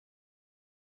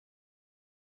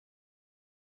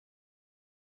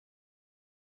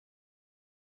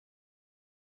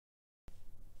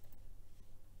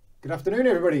Good afternoon,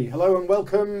 everybody. Hello and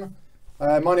welcome.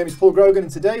 My name is Paul Grogan,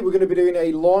 and today we're going to be doing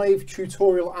a live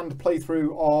tutorial and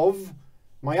playthrough of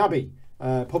Miyabi,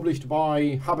 published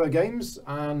by Haber Games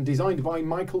and designed by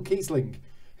Michael Kiesling,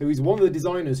 who is one of the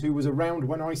designers who was around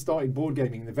when I started board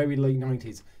gaming in the very late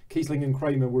 90s. Kiesling and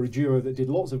Kramer were a duo that did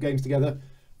lots of games together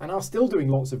and are still doing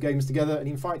lots of games together. And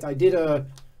in fact, I did a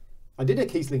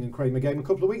Kiesling and Kramer game a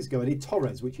couple of weeks ago. I did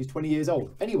Torres, which is 20 years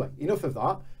old. Anyway, enough of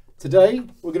that. Today,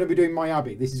 we're going to be doing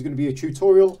Miyabi. This is going to be a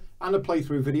tutorial and a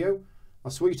playthrough video. I'll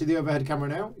switch to the overhead camera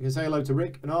now. You can say hello to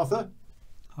Rick and Arthur.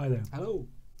 Hi there. Hello.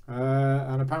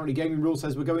 And apparently Gaming Rule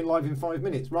says we're going live in 5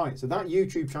 minutes. Right, so that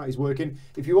YouTube chat is working.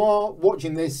 If you are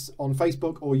watching this on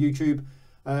Facebook or YouTube,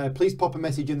 please pop a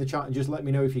message in the chat and just let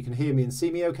me know if you can hear me and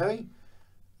see me okay.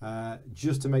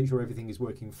 Just to make sure everything is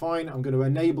working fine. I'm going to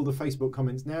enable the Facebook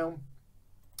comments now.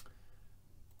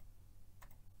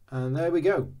 And there we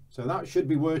go. So that should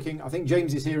be working. I think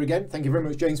James is here again. Thank you very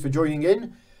much, James, for joining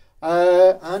in.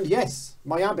 And yes,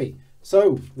 Miyabi.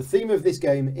 So the theme of this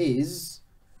game is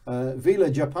Villa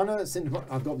Japana.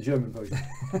 I've got the German version.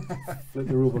 Flip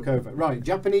the rulebook over. Right,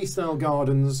 Japanese style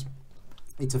gardens.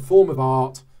 It's a form of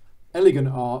art, elegant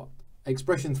art,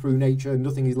 expression through nature.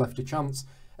 Nothing is left to chance.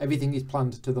 Everything is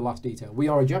planned to the last detail. We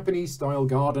are a Japanese style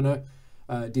gardener,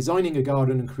 designing a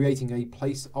garden and creating a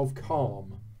place of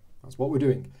calm. That's what we're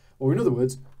doing. Or in other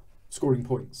words, scoring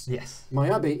points. Yes.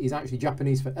 Miyabi is actually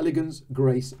Japanese for elegance,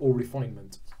 grace, or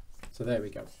refinement. So there we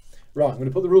go. Right, I'm going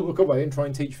to put the rulebook away and try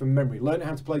and teach from memory. Learn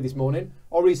how to play this morning.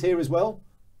 Ori's here as well.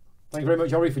 Thank you very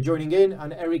much, Ori, for joining in.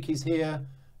 And Eric is here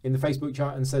in the Facebook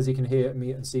chat and says he can hear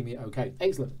me and see me okay.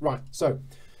 Excellent. Right, so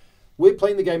we're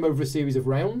playing the game over a series of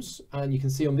rounds. And you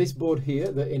can see on this board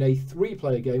here that in a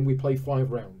 3-player game, we play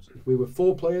 5 rounds. If we were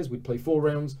 4 players, we'd play 4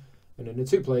 rounds. And in a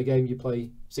 2-player game, you play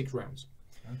 6 rounds.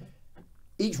 Okay.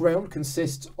 Each round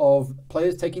consists of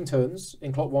players taking turns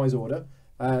in clockwise order.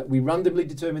 We randomly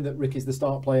determine that Rick is the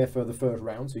start player for the first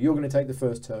round, so you're going to take the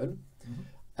first turn,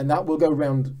 and that will go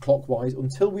round clockwise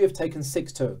until we have taken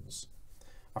 6 turns.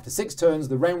 After 6 turns,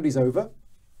 the round is over,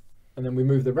 and then we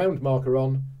move the round marker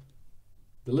on.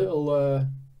 The little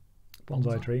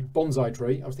bonsai tree. Bonsai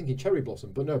tree. I was thinking cherry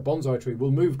blossom, but no, bonsai tree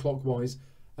will move clockwise,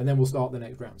 and then we'll start the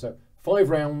next round. So 5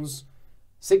 rounds.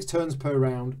 6 turns per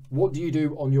round. What do you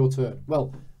do on your turn?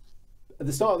 Well, at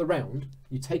the start of the round,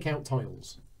 you take out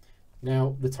tiles.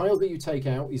 Now, the tiles that you take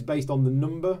out is based on the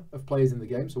number of players in the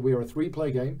game. So we are a 3-player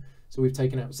game. So we've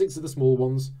taken out 6 of the small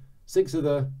ones, 6 of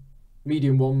the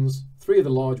medium ones, 3 of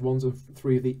the large ones, and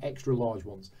 3 of the extra large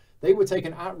ones. They were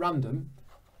taken at random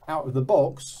out of the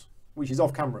box, which is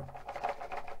off camera.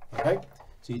 Okay?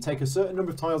 So you take a certain number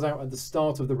of tiles out at the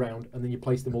start of the round, and then you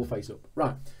place them all face up.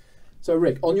 Right. So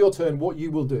Rick, on your turn, what you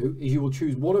will do is you will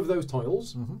choose one of those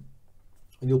tiles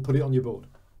and you'll put it on your board.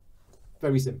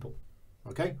 Very simple,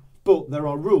 okay? But there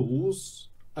are rules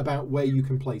about where you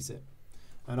can place it.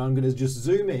 And I'm going to just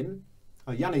zoom in.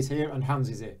 Jan is here and Hans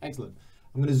is here. Excellent.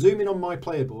 I'm going to zoom in on my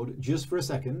player board just for a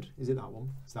second. Is it that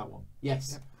one? It's that one.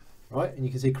 Yes. Yep. Right, and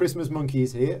you can see Christmas Monkey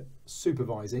is here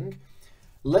supervising.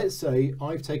 Let's say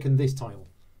I've taken this tile,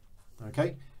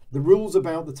 okay? The rules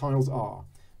about the tiles are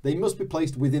they must be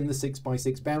placed within the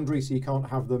 6x6 boundary, so you can't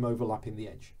have them overlapping the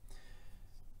edge.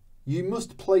 You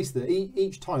must place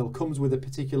each tile comes with a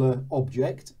particular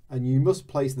object, and you must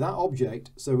place that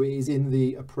object so it is in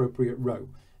the appropriate row.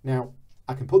 Now,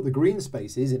 I can put the green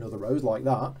spaces in other rows like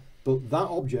that, but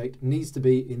that object needs to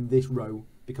be in this row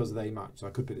because they match. So I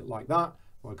could put it like that,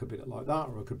 or I could put it like that,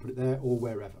 or I could put it there, or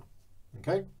wherever.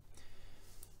 Okay?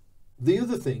 The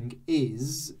other thing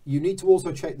is you need to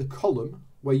also check the column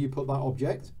where you put that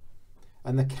object,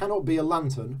 and there cannot be a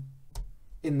lantern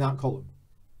in that column.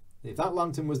 If that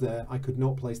lantern was there, I could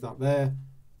not place that there.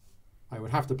 I would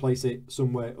have to place it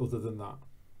somewhere other than that.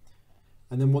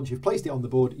 And then once you've placed it on the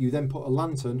board, you then put a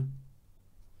lantern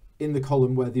in the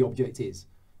column where the object is.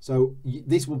 So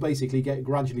this will basically get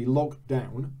gradually locked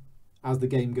down as the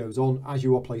game goes on, as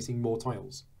you are placing more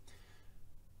tiles.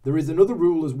 There is another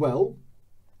rule as well,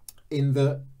 in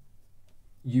that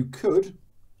you could,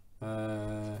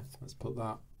 let's put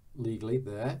that legally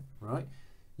there, right?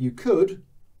 You could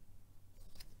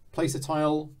place a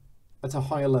tile at a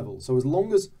higher level. So as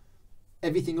long as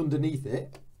everything underneath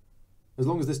it, as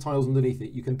long as this tile's underneath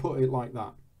it, you can put it like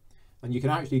that. And you can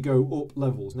actually go up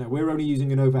levels. Now, we're only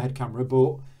using an overhead camera,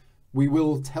 but we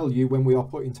will tell you when we are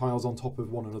putting tiles on top of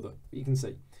one another. You can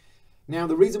see. Now,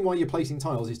 the reason why you're placing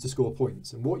tiles is to score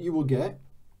points. And what you will get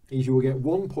is you will get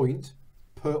 1 point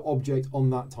per object on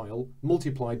that tile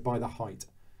multiplied by the height.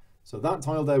 So that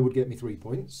tile there would get me 3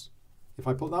 points. If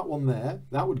I put that one there,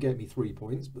 that would get me 3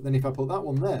 points. But then if I put that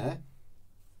one there,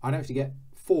 I'd actually get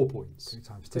 4 points. 2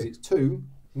 times 2. Because it's 2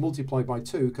 multiply by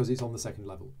 2 because it's on the second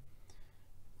level.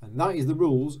 And that is the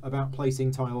rules about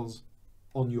placing tiles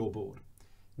on your board.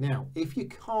 Now, if you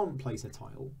can't place a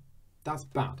tile, that's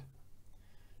bad.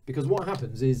 Because what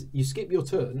happens is you skip your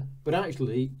turn, but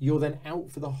actually you're then out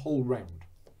for the whole round.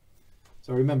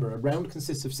 So remember, a round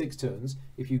consists of 6 turns.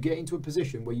 If you get into a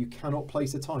position where you cannot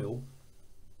place a tile,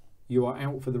 you are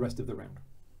out for the rest of the round.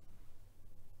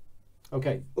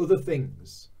 Okay, other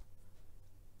things.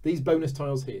 These bonus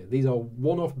tiles here, these are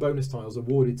one-off bonus tiles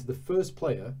awarded to the first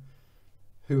player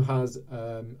who has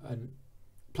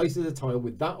places a tile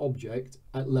with that object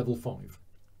at level 5.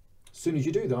 As soon as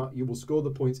you do that, you will score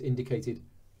the points indicated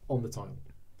on the tile.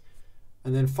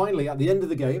 And then finally, at the end of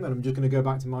the game, and I'm just going to go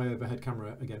back to my overhead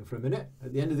camera again for a minute.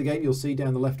 At the end of the game, you'll see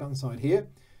down the left-hand side here,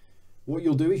 what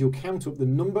you'll do is you'll count up the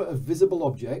number of visible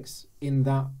objects in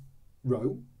that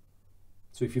row.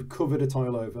 So if you've covered a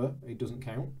tile over, it doesn't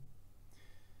count.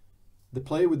 The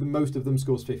player with the most of them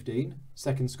scores 15,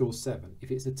 second scores 7.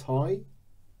 If it's a tie,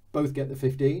 both get the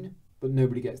 15, but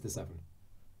nobody gets the 7.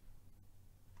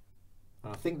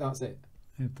 And I think that's it.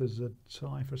 If there's a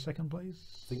tie for second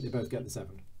place? I think they both get the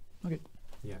 7. Okay.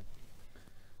 Yeah.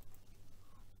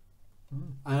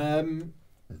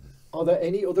 Are there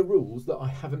any other rules that I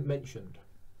haven't mentioned?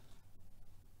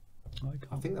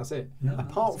 I think that's it. Yeah.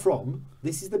 Apart from,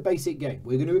 this is the basic game.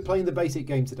 We're going to be playing the basic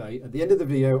game today. At the end of the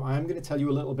video, I am going to tell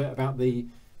you a little bit about the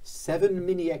 7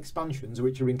 mini expansions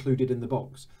which are included in the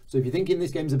box. So if you're thinking this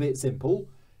game's a bit simple,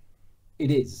 it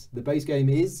is. The base game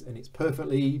is, and it's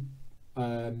perfectly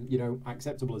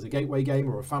acceptable as a gateway game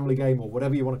or a family game or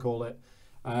whatever you want to call it.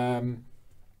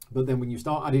 But then when you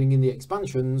start adding in the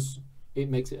expansions, it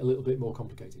makes it a little bit more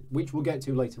complicated, which we'll get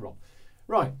to later on.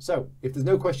 Right, so if there's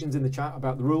no questions in the chat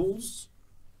about the rules,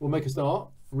 we'll make a start.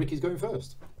 Ricky's going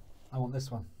first. I want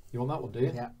this one. You want that one, do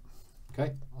you? Yeah.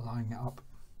 Okay. I'll line it up.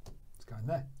 It's going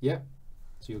there. Yeah.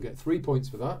 So you'll get 3 points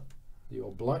for that.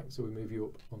 You're black, so we move you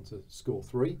up onto score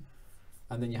 3.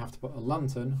 And then you have to put a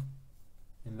lantern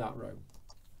in that row.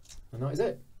 And that is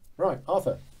it. Right,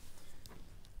 Arthur.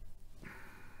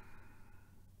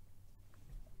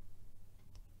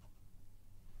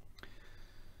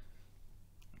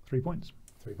 Three points.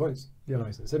 3 points. Yeah.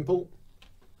 Nice and simple.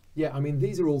 Yeah, I mean,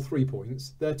 these are all 3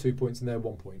 points. They're 2 points and they're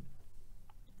 1 point.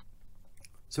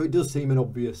 So it does seem an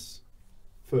obvious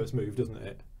first move, doesn't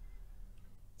it?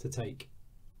 To take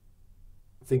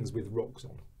things with rocks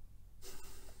on,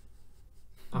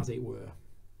 as it were.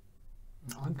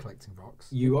 I'm collecting rocks.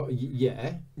 You are,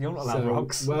 yeah. You're not allowed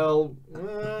rocks. Well,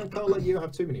 can't let you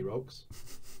have too many rocks.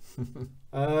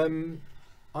 I'm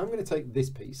going to take this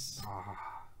piece.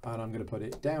 And I'm going to put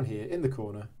it down here in the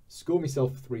corner, score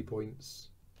myself 3 points,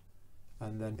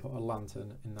 and then put a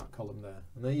lantern in that column there.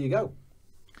 And there you go.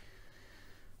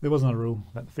 There wasn't a rule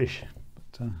about the fish.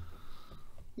 But,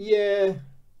 yeah,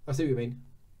 I see what you mean.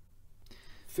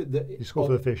 you score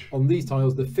for the fish. On these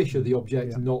tiles, the fish are the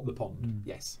object, Yeah. not the pond.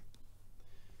 Yes.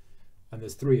 And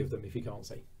there's 3 of them if you can't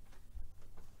see.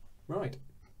 Right.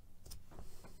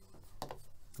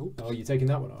 Oops. Oh, you're taking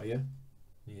that one, are you?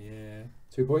 Yeah.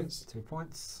 2 points. 2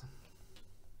 points.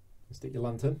 Stick your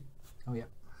lantern. Oh, yeah.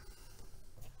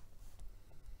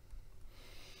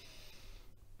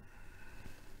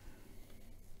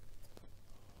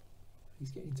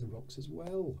 He's getting into rocks as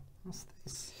well. What's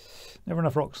this? Never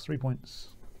enough rocks. 3 points.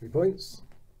 3 points.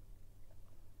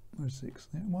 Where's 6?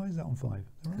 Yeah, why is that on 5? Is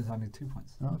that right? Because I need 2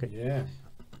 points. Oh, okay. Yeah.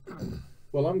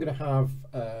 Well, I'm going to have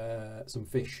some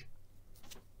fish.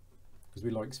 Because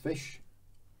we likes fish.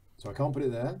 So I can't put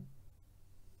it there.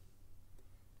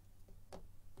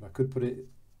 But I could put it...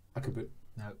 I could put...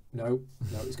 No. No,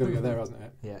 it's got to go there, hasn't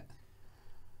it? Yeah.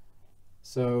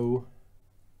 So...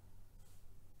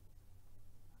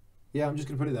 yeah, I'm just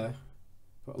going to put it there.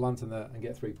 Put a lantern there and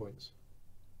get 3 points.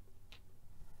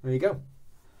 There you go.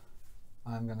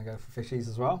 I'm going to go for fishies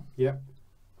as well. Yeah.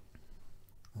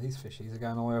 These fishies are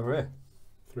going all the way over here.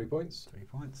 3 points. 3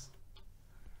 points.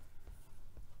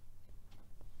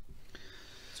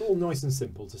 It's all nice and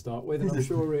simple to start with, and I'm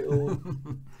sure it'll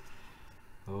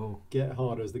get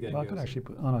harder as the game Well, I goes. could actually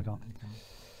put... Oh, no, I can't.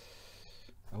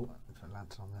 Oh, put a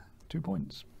lantern on there. 2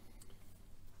 points.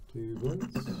 2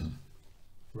 points.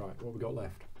 Right, what have we got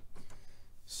left?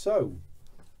 So,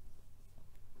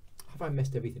 have I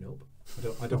messed everything up?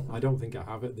 I don't think I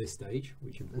have at this stage,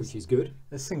 which is good.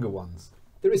 There's single ones.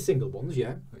 There is single ones,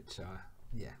 yeah. Which are,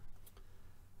 yeah.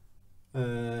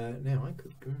 Now I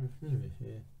could go.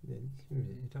 You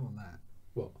don't want that.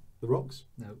 What? The rocks?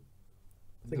 No.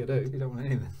 I think I do. You don't want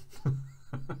anything.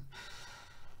 I'm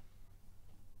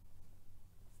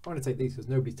going to take these because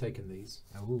nobody's taken these.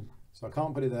 Oh. So I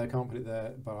can't put it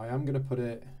there, but I am going to put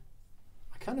it...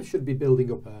 I kind of should be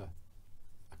building up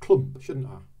plump, shouldn't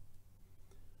I?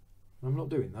 I'm not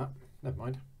doing that. Never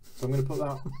mind. So I'm going to put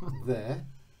that there,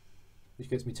 which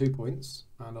gets me 2 points,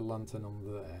 and a lantern on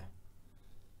there.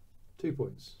 2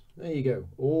 points. There you go.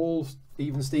 All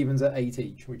even Stevens at 8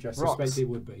 each, which I suspect Rocks. it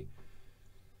would be.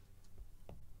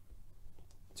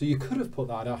 So you could have put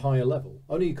that at a higher level.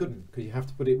 Oh no, you couldn't, because you have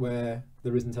to put it where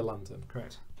there isn't a lantern.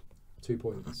 Correct. 2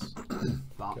 points.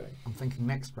 But Okay. I'm thinking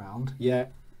next round. Yeah,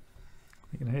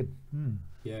 Thinking ahead.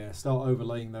 yeah. Start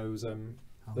overlaying those I'm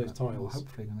tiles.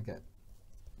 hopefully going to get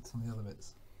some of the other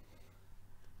bits.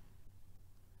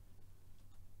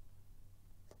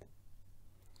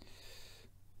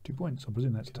 Two points. I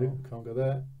presume that's two. Can't go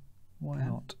there. Why Can.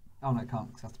 not? Oh no, it can't,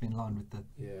 because it has to be in line with the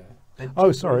Yeah. bed.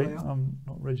 Oh, sorry. layout. I'm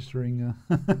not registering.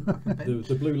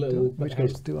 The blue little. In which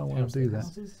case, do I want house to do thing. that?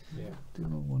 Houses? Yeah. Do I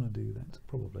want to do that?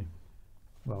 Probably.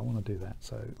 Well, I want to do that.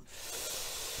 So,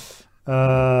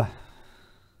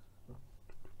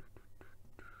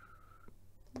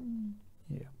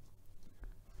 yeah,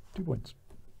 2 points.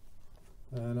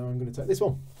 And now I'm going to take this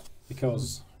one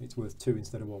because it's worth 2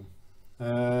 instead of 1.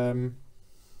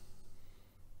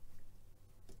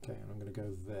 Okay, and I'm going to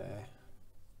go there,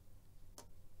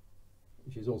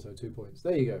 which is also 2 points.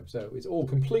 There you go. So it's all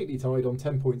completely tied on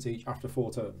 10 points each after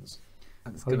 4 turns.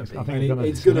 And it's I going think to be. I think And gonna-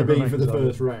 it's going to be gonna for the remain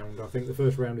first round. I think the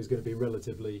first round is going to be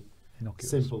relatively Innocuous.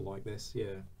 simple like this.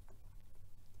 Yeah.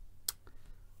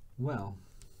 Well,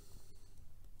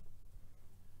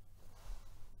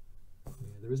 Yeah,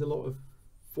 there is a lot of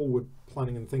forward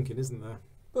planning and thinking, isn't there?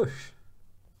 bush.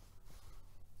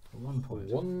 A 1 point.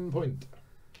 1 point.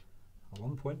 A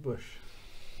 1 point bush.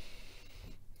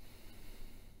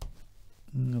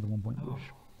 Another 1 point Oh. push.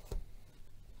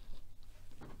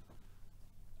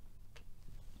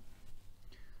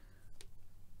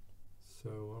 So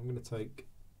I'm going to take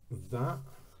that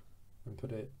and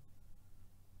put it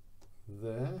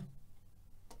there,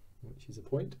 which is a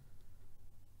point.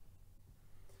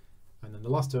 And then the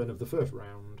last turn of the first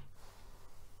round,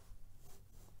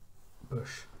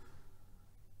 Bush.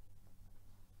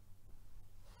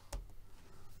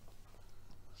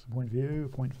 That's a point for you,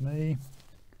 a point for me.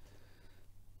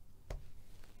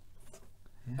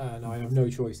 Yeah. and I have no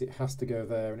choice. It has to go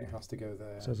there and it has to go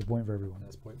there. So it's a point for everyone.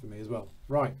 That's a point for me as well.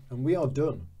 Right, and we are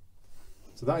done.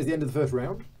 So that is the end of the first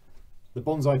round. The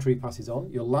bonsai tree passes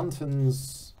on. Your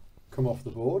lanterns come off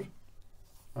the board.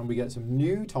 And we get some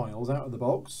new tiles out of the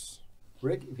box.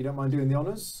 Rick, if you don't mind doing the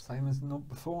honours. Same as not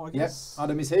before, I Yep, guess.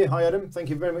 Adam is here. Hi Adam, thank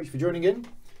you very much for joining in.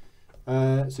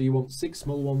 So you want 6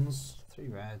 small ones. 3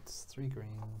 reds, 3 greens.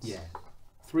 Yeah.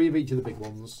 3 of each of the big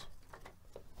ones.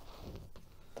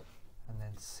 And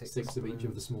then 6. 6 of each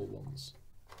of the small ones.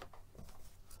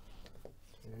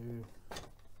 2,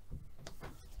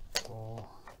 4,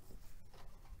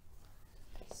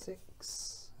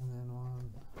 6, and then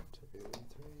 1, 2, 3,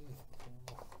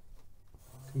 4,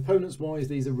 Components wise,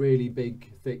 these are really big,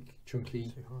 thick, 2,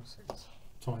 chunky 4, 6.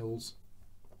 tiles.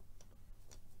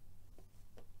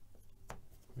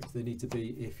 Which they need to be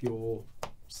if you're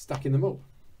stacking them up.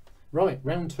 Right,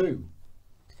 round 2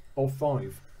 of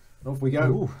 5. Off we go.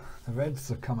 Ooh, the reds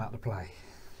have come out to play.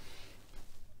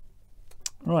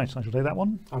 Right, I shall take that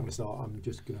one. I'm going to start. I'm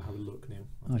just going to have a look now.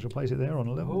 I shall place it there on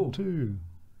a level Oh. 2.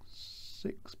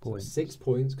 6 So points 6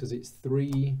 points because it's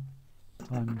 3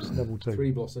 times level 2.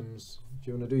 3 blossoms. Do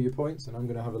you want to do your points? And I'm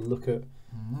going to have a look at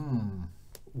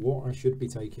what I should be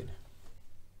taking.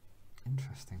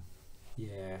 Interesting.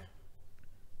 Yeah.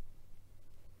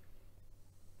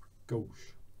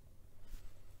 Gosh.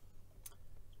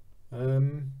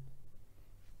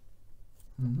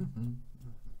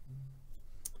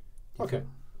 Okay.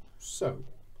 So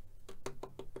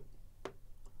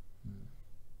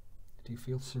Do you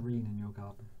feel serene in your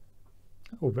garden?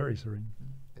 Oh, very serene.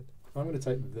 I'm going to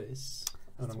take this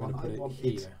and That's I'm going to what put I it wanted.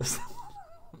 here. That's the one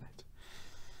I wanted.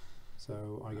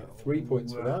 So I get 3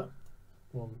 points for that.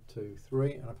 1, 2,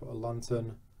 3, and I put a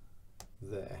lantern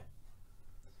there.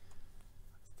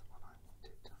 That's the one I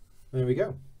wanted. There we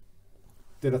go.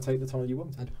 Did I take the tile you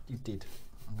wanted? You did.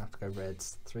 I'm going to have to go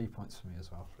reds. 3 points for me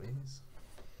as well, please.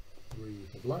 3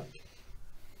 for black.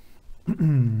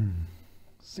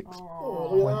 6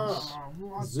 Oh, look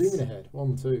at that. Zooming ahead.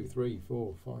 1, 2, 3,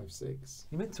 4, 5, 6.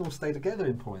 You meant to all stay together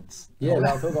in points. Yeah,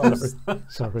 I thought that was.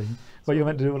 Sorry. Well, you're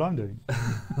meant to do what I'm doing.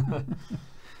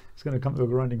 It's going to come to a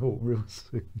grinding halt real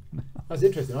soon. That's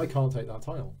interesting. I can't take that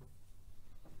tile.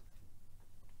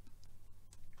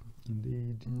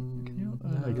 Indeed. Mm, Can you?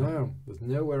 no. There you go. No, there's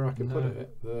nowhere I can put No.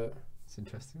 it. That, It's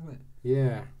interesting, isn't it?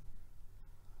 yeah.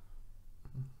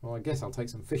 Well, I guess I'll take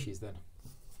some fishies then.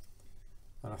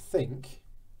 And I think.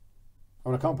 Oh,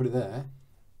 and I can't put it there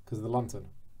because of the lantern,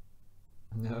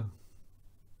 No.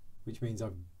 which means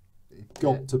I've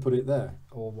got to put it there.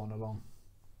 Or one along.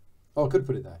 Oh, I could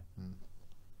put it there. Mm.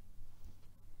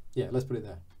 Yeah, let's put it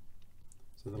there.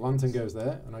 So the lantern goes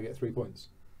there, and I get 3 points.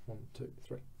 1, 2,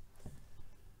 3.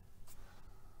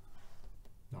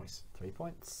 Nice. 3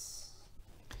 points.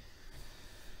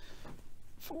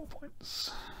 4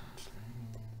 points.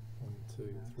 1,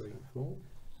 2, 3, 4.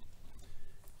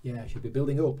 Yeah, I should be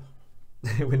building up.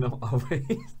 We're not, are we?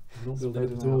 I'm not building up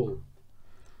Spreading at out. all.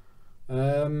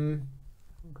 Oh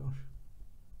gosh.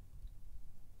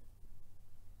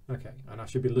 Okay, and I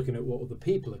should be looking at what other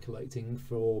people are collecting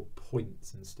for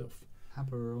points and stuff.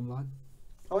 Haber online.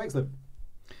 Oh, excellent.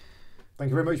 Thank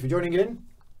you very much for joining in.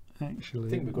 Actually,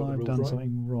 think we've got the I've rules done right.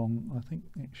 something wrong. I think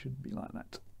it should be like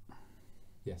that.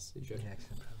 Yes, it should. Yeah,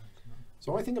 excellent.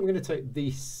 So I think I'm going to take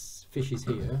these fishes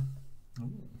here,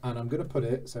 Ooh. and I'm going to put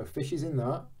it, so fishes in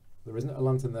that. There isn't a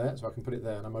lantern there, so I can put it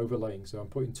there, and I'm overlaying. So I'm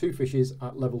putting 2 fishes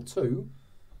at level 2,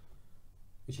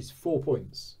 which is 4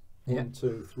 points. Yeah. 1,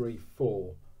 2, 3,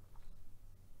 4.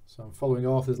 So I'm following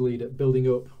Arthur's lead at building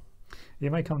up. You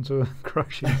may come to a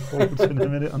crashing halt in a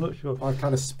minute. I'm not sure. I've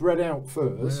kind of spread out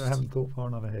first, I haven't thought far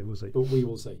enough ahead. We'll see. but we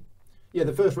will see. Yeah,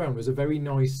 the first round was a very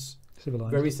nice,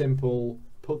 Civilized. very simple,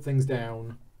 put things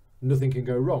down, nothing can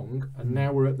go wrong, and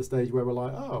now we're at the stage where we're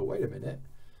like, oh, wait a minute.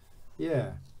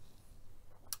 Yeah.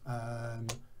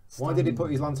 Why did he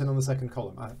put his lantern on the second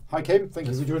column? Hi, Kim. Thank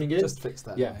you for joining in. Just fix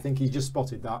that. Yeah, I think he just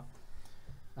spotted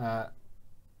that.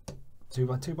 2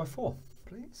 by 2 by 4,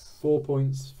 please. 4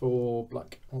 points for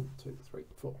black. 1, 2, 3,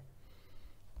 4.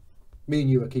 Me and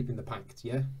you are keeping the pact,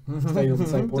 yeah? Staying on the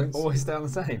same points. Always stay on the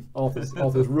same. Arthur's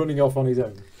running off on his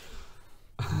own.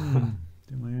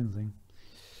 Do my own thing.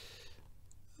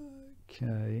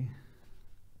 Okay.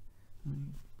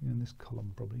 Be in this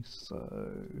column probably.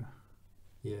 So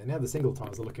Yeah, now the single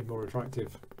tiles are looking more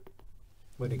attractive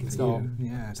when you can For start you,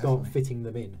 yeah, start definitely. fitting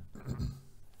them in.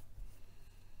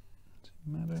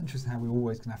 matter. Interesting how we're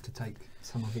always going to have to take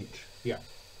some of each. Yeah.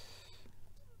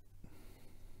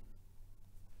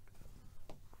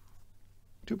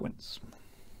 2 points.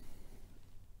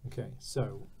 Okay,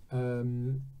 so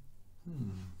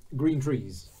green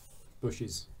trees,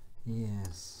 bushes,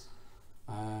 Yes.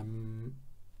 and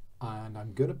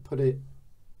I'm going to put it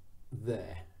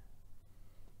there.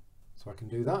 So I can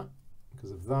do that because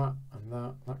of that and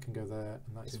that. That can go there,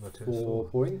 and that's 2 by 2 is 4 4.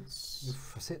 points.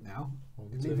 That's it now. 1,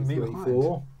 You're 2, leaving me 3, behind.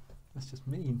 4. That's just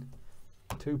mean.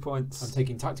 2 points. I'm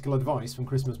taking tactical advice from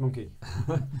Christmas Monkey.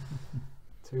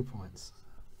 2 points.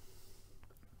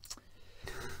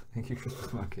 Thank you,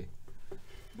 Christmas Monkey.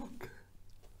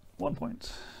 1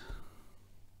 point.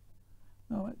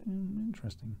 Oh,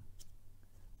 interesting.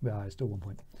 Yeah, it's still 1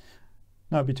 point.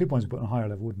 No, it'd be 2 points, but on a higher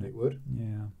level, wouldn't it? It would.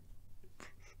 Yeah.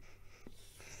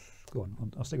 Go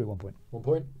on, I'll stick with 1 point. 1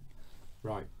 point.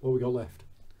 Right, what we got left?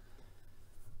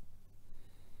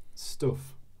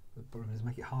 Stuff. The problem is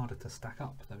make it harder to stack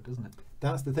up, though, doesn't it?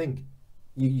 That's the thing.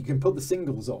 You can put the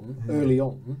singles on early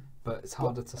on, But it's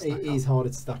harder to stack it up. is harder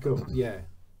to stack up. Yeah.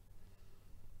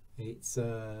 It's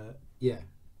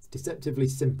it's deceptively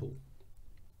simple.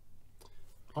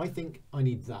 I think I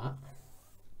need that,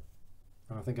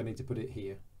 and I think I need to put it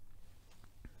here.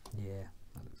 Yeah,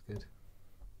 that looks good.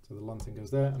 So the lantern goes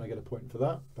there, and I get a point for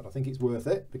that. But I think it's worth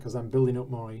it because I'm building up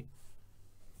my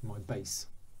base.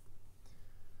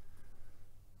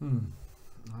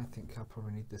 I think I'll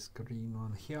probably need this green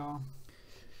one here.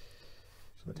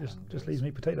 So it just leaves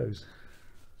me potatoes.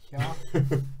 Here.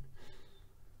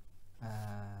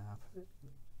 I'll put it,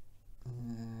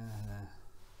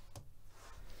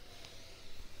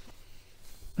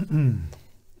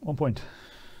 1 point.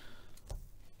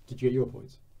 Did you get your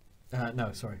points?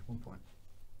 no, sorry, 1 point.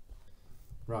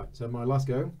 Right. So my last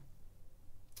go.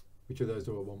 Which of those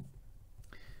do I want?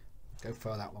 Go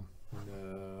for that one.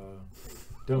 No.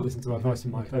 Don't listen to my advice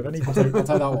in my You can have any I'll take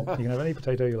that one. You can have any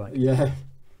potato you like. Yeah.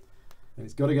 And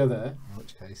it's got to go there, In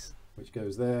which case, which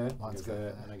goes there, Mine's goes go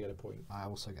there, there. and I get a point. I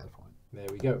also get a point. There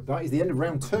we go. That is the end of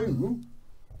round 2.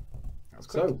 That's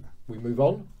quick. So we move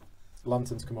on.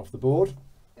 Lanterns come off the board.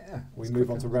 Yeah. We it's move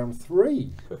on quicker. to round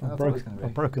 3. Quicker than I I've, thought it was going to I've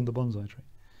be broken the bonsai tree.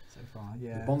 so far.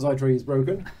 Yeah. The bonsai tree is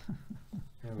broken.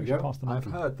 There we We should go. pass the I've monkey.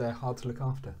 heard they're hard to look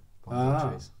after. bonsai Ah,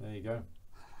 trees. there you go.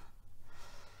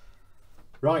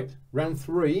 Right, round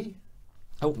 3.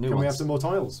 Oh, new Can we have ones. some more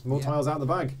tiles? More Yeah. tiles out of the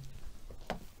bag.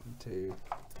 2.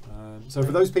 So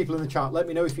for those people in the chat, let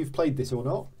me know if you've played this or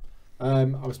not. I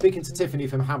was speaking to Tiffany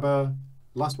from Haber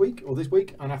last week or this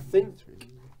week, and I think 3,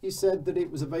 you said that it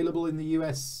was available in the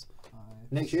US 5,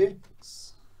 next year.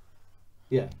 6.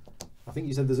 Yeah, I think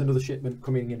you said there's another shipment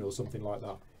coming in or something like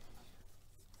that.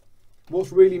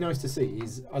 What's really nice to see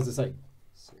is, as I say,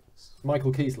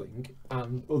 Michael Kiesling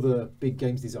and other big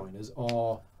games designers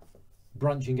are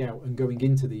branching out and going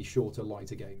into these shorter,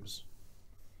 lighter games.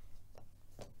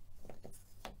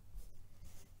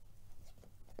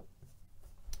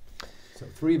 So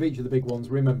 3 of each of the big ones.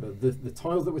 Remember, the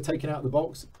tiles that were taken out of the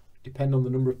box depend on the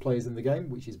number of players in the game,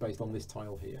 which is based on this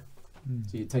tile here.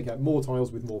 So you take out more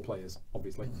tiles with more players,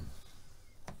 obviously.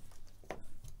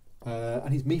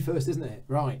 And it's me first, isn't it?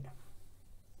 Right.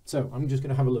 So I'm just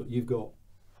going to have a look. You've got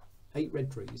 8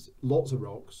 red trees, lots of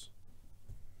rocks.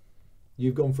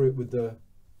 You've gone for it with the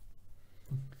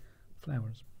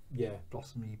flowers. Yeah.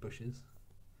 Blossomy bushes.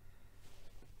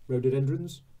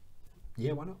 Rhododendrons.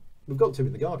 Yeah, why not? We've got 2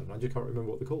 in the garden. I just can't remember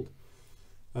what they're called.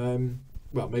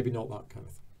 Well, maybe not that kind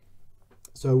of thing.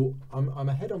 So I'm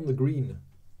ahead on the green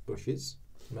bushes.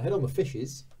 I'm ahead on the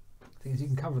fishes. The thing is, you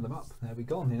can cover them up. They'll be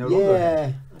gone. You no Yeah,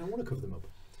 longer. I don't want to cover them up.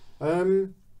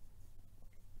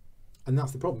 And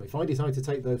that's the problem. If I decide to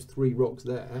take those 3 rocks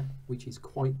there, which is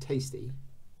quite tasty.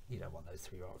 You don't want those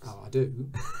 3 rocks. Oh, I do.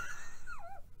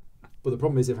 But the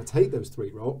problem is, if I take those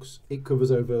 3 rocks, it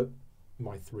covers over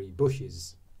my 3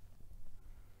 bushes.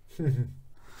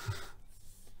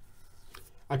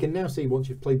 I can now see, once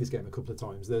you've played this game a couple of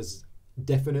times, there's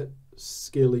definite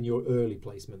skill in your early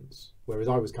placements, whereas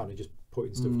I was kind of just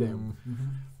putting stuff down.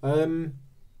 I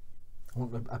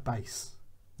want a base.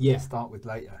 Yeah. To start with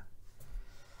later.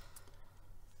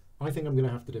 I think I'm going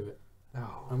to have to do it.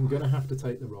 Oh. I'm going to have to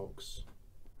take the rocks,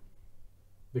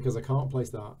 because I can't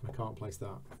place that and I can't place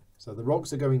that. So the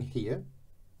rocks are going here.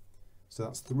 So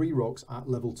that's 3 rocks at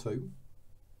level 2,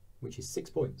 which is 6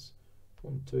 points.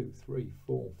 1, 2, 3,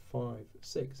 4, 5,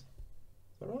 6. Is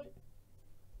that right?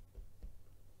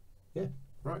 Yeah,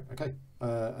 right, okay.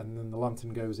 And then the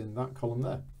lantern goes in that column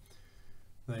there.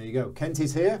 There you go. Kent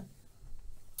is here.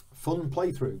 Fun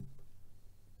playthrough.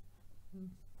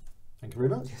 Thank you very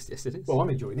much. Yes, it is. Well, I'm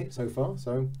enjoying it so far,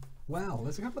 so... Well,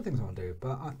 there's a couple of things I want to do,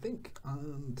 but I think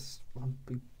it'd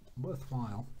be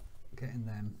worthwhile getting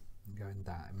them and going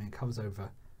that. I mean, it covers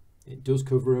over... It does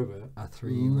cover over a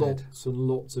 3 red. lots and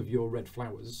lots of your red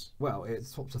flowers. Well, it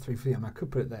swaps to 3 for you. I mean, I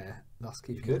could put it there, thus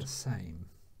keeping it the same.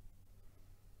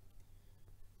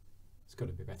 It's got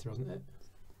to be better, hasn't it?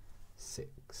 6.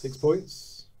 6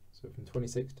 points. So from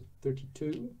 26 to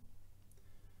 32.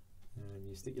 And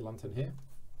you stick your lantern here.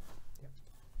 Yep.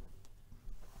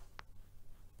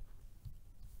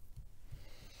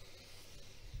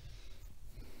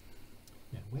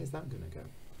 Now, where's that going to go?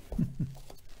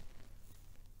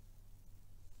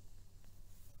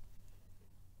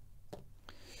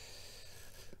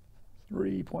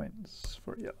 3 points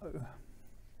for yellow.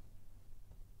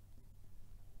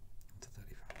 To 35.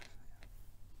 Yeah.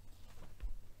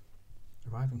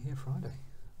 Arriving here Friday.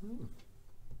 Ooh.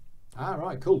 Ah,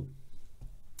 right, cool.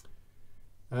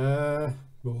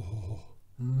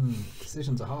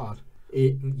 Decisions are hard.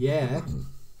 Yeah.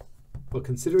 But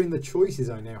considering the choices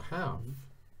I now have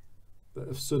that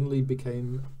have suddenly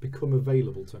become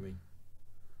available to me.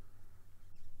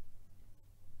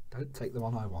 Don't take the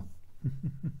one I want.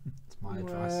 It's my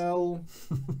advice. Well,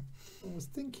 I was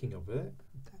thinking of it.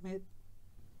 Damn it.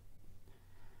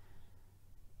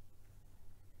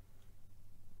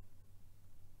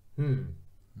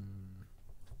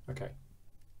 Okay.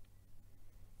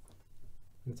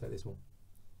 I'm going to take this one.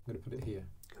 I'm going to put it here.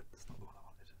 Good, that's not the one I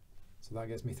wanted. So that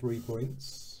gets me 3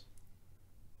 points.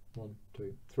 1,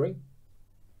 2, 3.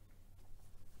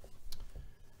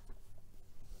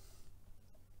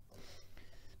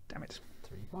 Damn it.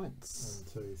 3 points.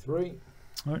 1, 2, 3.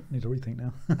 Oh, need to rethink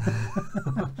now. I'm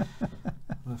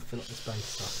going to fill up the space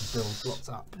so I can build lots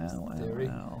up. Theory.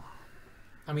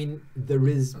 I mean, there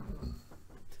is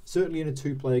certainly in a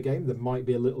 2-player game there might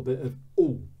be a little bit of,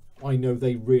 oh, I know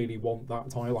they really want that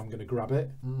tile, I'm going to grab it.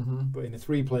 But in a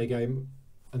 3-player game,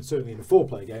 and certainly in a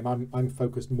 4-player game, I'm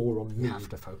focused more on me. You have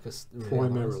to focus really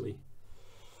primarily.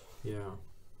 Yeah.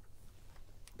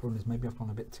 Problem is maybe I've gone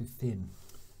a bit too thin.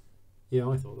 Yeah,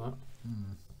 I thought that.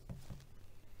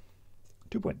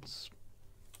 2 points.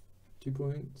 2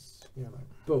 points. Yeah, no.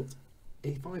 But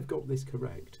if I've got this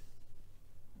correct,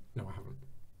 no, I haven't.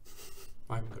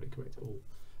 I haven't got it correct at all.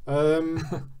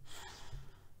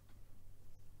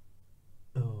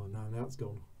 Oh no, now it's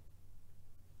gone.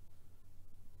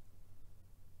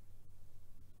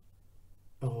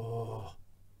 Oh,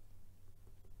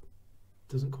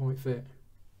 doesn't quite fit.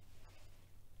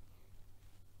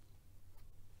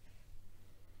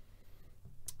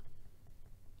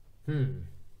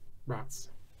 Rats.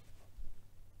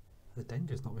 The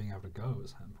danger is not being able to go at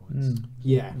certain points.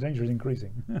 Yeah. The danger is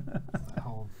increasing. That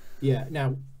whole Yeah.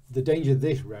 Now the danger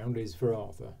this round is for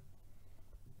Arthur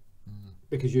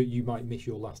because you might miss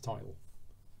your last tile.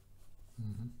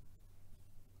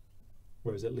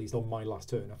 Whereas at least on my last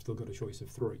turn, I've still got a choice of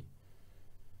 3.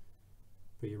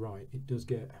 But you're right, it does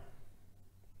get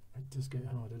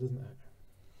harder, doesn't it?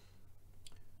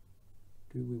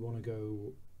 Do we want to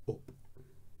go up?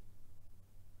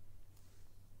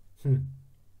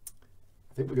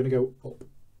 I think we're going to go up.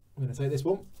 I'm going to take this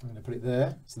one. I'm going to put it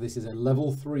there. So this is a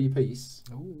level 3 piece.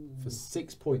 Ooh. For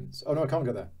 6 points. Oh no, I can't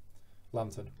go there.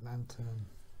 Lantern. Lantern.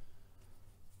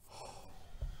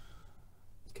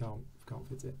 Can't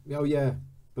fit it. Oh yeah,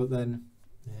 but then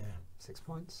yeah. 6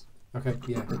 points. Okay,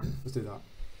 yeah. Let's do that.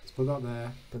 Let's put that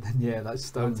there. But then yeah, that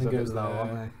stones Lantern a bit goes low, there.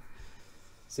 aren't they?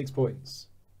 6 points.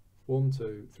 1,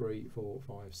 2, 3, 4,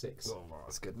 5, 6. Oh,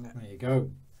 that's good, isn't it? There you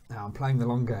go. Now I'm playing the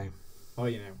long game. Oh,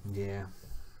 you know. Yeah.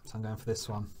 So I'm going for this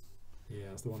one. Yeah,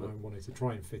 that's the one I wanted to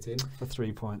try and fit in. For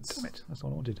 3 points. Damn it, that's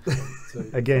what I wanted. So,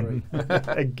 Again.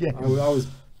 sorry. Again. I was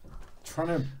trying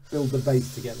to build the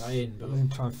base to get that in, but I'm going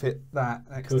to try and fit that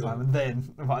next Couldn't. time, and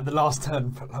then right, the last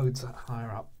turn put loads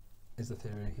higher up. Is the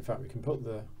theory? in fact we can put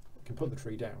the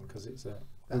tree down because it's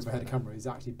That's overhead better. camera is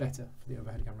actually better for the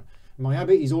overhead camera.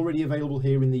 Miyabi is already available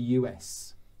here in the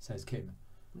US, says Kim.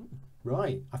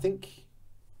 Right, I think.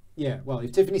 Yeah, well,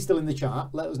 if Tiffany's still in the chat,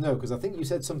 let us know, because I think you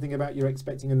said something about you're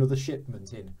expecting another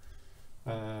shipment in.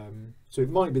 So it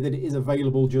might be that it is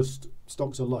available, just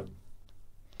stocks are low.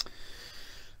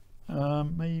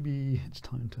 Maybe it's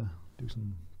time to do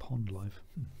some pond life.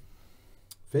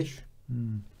 Fish?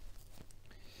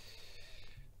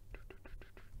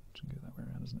 Should go that way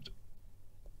around, isn't it?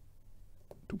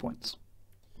 2 points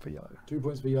for yellow. 2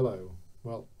 points for yellow.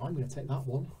 Well, I'm going to take that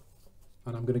one,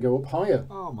 and I'm going to go up higher.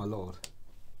 Oh my lord!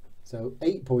 So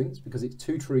 8 points, because it's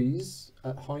 2 trees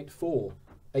at height 4.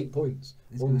 8 points.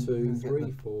 He's 1, gonna 2, get 3,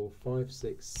 them. 4, 5,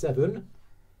 6, 7.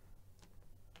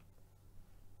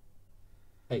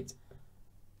 8.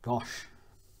 Gosh,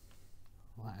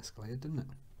 well, that escalated, didn't it?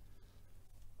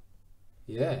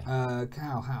 Yeah.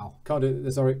 How? Can't do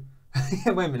it. Sorry.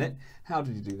 Wait a minute. How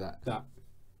did you do that? That.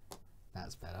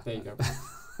 That's better. There you go.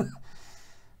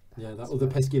 Yeah, that other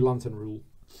pesky lantern rule.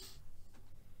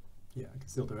 Yeah, I can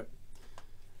still do it.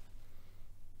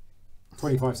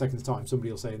 25 seconds time,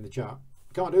 somebody will say in the chat,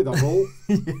 can't do that, Paul.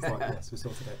 It's like, yes, we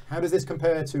sorted it. How does this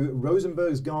compare to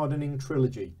Rosenberg's gardening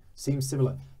trilogy? Seems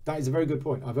similar. That is a very good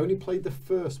point. I've only played the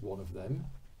first one of them,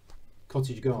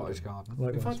 Cottage Garden. Cottage Garden. In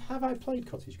Likewise. fact, have I played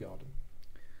Cottage Garden?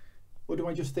 Or do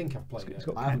I just think I've played It's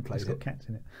it? got I haven't played it's got it. cats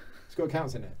in it. It's got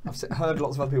cats in it. I've heard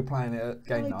lots of other people playing it at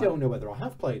game I night. don't know whether I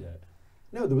have played it.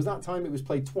 No, there was that time it was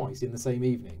played twice in the same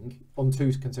evening on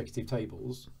 2 consecutive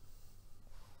tables.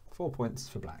 4 points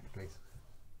for black, please.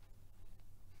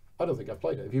 Uh, I don't think I've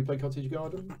played it. Have you played Cottage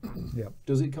Garden? Yeah.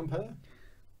 Does it compare?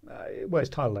 Well, it's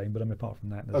tile lane, but I mean, apart from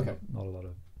that, there's Okay. not a lot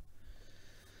of.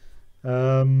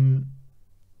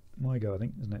 My go, I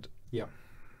think, isn't it? Yeah.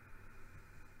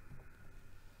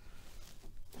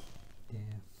 Yeah.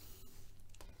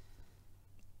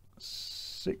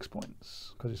 6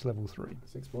 points because it's level 3.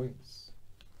 6 points.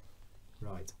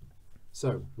 Right.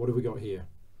 So, what have we got here?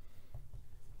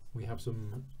 We have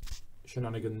some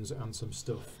shenanigans and some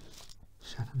stuff.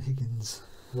 Shenanigans.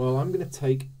 Well, I'm going to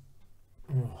take...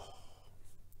 You don't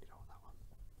want that one.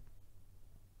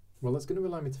 Well, that's going to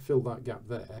allow me to fill that gap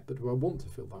there, but do I want to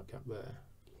fill that gap there?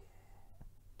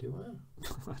 Do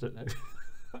I? I don't know.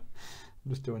 I'm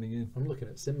just joining in. I'm looking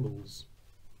at symbols.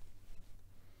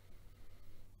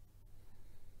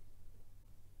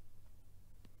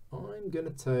 I'm going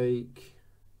to take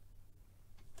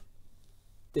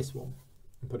this one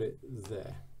and put it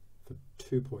there for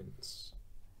 2 points.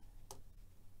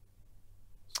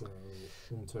 So,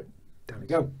 1, 2. There we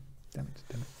go. Damn it,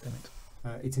 damn it, damn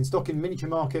it. It's in stock in Miniature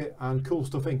Market and Cool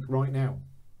Stuff Inc. right now.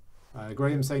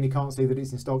 Graham's saying he can't see that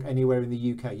it's in stock anywhere in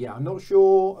the UK. Yeah, I'm not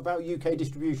sure about UK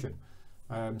distribution.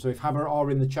 So if Hammer are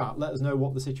in the chat, let us know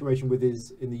what the situation with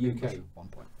is in the UK. 1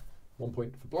 point. 1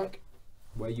 point for black,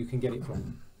 where you can get it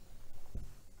from.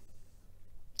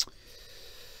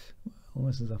 Well,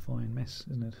 this is a fine mess,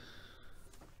 isn't it?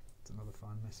 It's another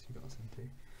fine mess you got us into.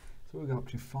 So we got up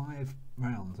to 5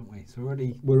 rounds, haven't we? So we're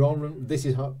already. We're on. This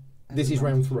is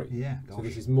round 3. Yeah. So Gosh.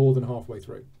 this is more than halfway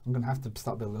through. I'm going to have to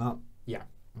start building up. Yeah.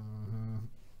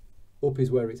 Mm-hmm. Up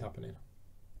is where it's happening.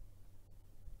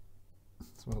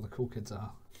 That's where all the cool kids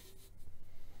are.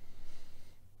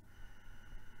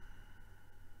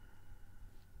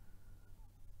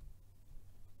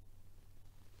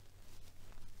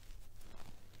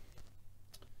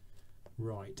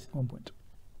 Right. 1 point.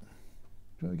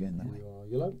 Go again that way. You are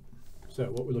yellow. So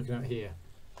what we're looking at here: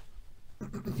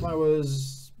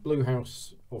 flowers, blue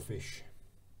house, or fish.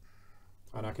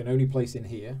 And I can only place in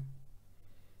here.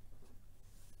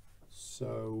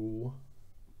 So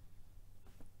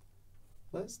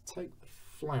Let's take the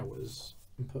flowers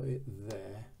and put it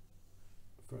there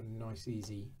for a nice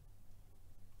easy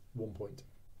 1 point.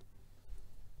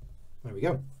 There we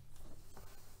go.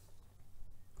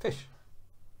 Fish.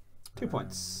 2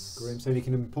 points. Graham saying he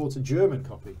can import a German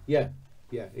copy. Yeah,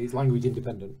 it's language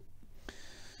independent.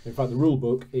 In fact, the rule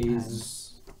book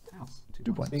is House.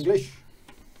 2 points. English,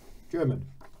 German.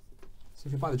 So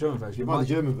if you buy the German version, If you buy the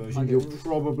German version, you'll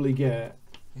probably get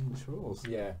English rules.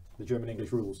 the German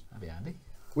English rules. That'd be handy.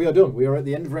 We are done. We are at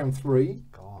the end of round 3.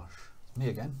 Gosh, me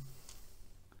again.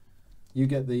 You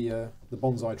get the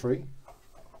bonsai tree.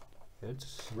 Good.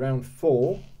 Round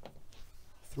 4,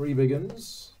 3 big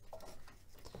uns.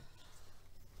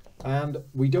 And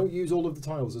we don't use all of the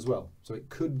tiles as well. So it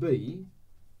could be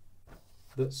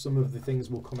that some of the things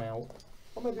will come out.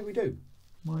 Or maybe we do.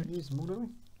 Might. Use them all, do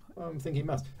we? I'm thinking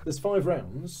maths. There's 5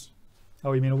 rounds.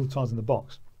 Oh, you mean all the tiles in the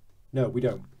box? No, we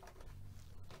don't.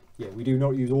 Yeah, we do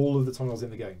not use all of the tiles in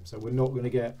the game. So we're not going to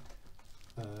get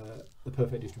the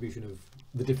perfect distribution of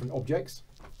the different objects.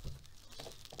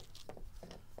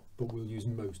 But we'll use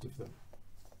most of them.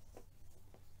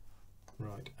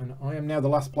 Right, and I am now the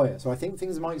last player, so I think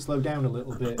things might slow down a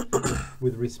little bit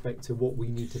with respect to what we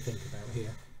need to think about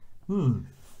here.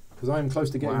 Because I am close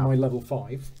to getting my level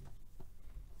 5.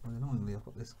 Well, annoyingly, I've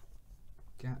got this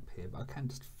gap here, but I can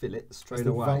just fill it straight It's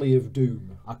the away. Valley of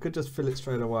Doom. I could just fill it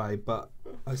straight away, but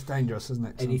it's dangerous, isn't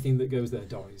it? Anything that goes there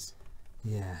dies.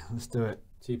 Yeah, let's do it.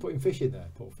 So you're putting fish in there,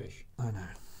 poor fish. I know.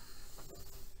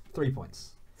 3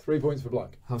 points. 3 points for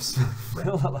black. I've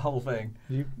filled out the whole thing.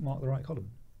 Did you mark the right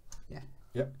column? Yeah.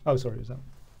 Yep. Oh, sorry, was that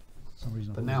for some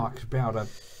reason? But now I could be able to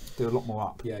do a lot more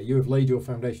up. Yeah, you have laid your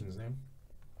foundations now.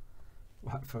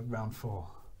 Right, for round 4.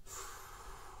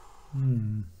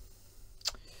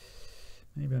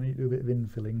 Maybe I need to do a bit of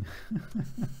infilling.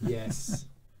 Yes.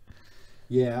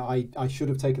 Yeah, I should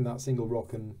have taken that single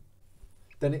rock and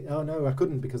then it, oh no, I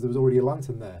couldn't because there was already a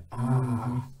lantern there.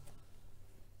 How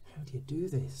do you do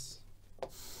this?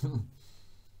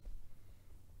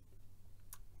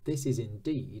 This is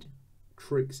indeed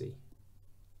tricksy.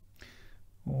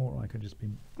 Or I could just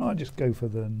be. I'll just go for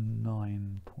the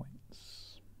 9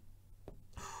 points.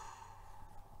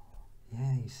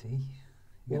 Yeah, you see.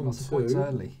 You get 1, lots of points 2,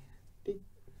 early.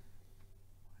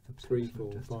 3,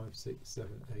 4, 5, 6,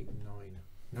 7, 8, 9.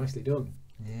 Nicely done.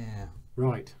 Yeah.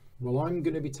 Right. Well, I'm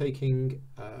going to be taking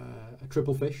a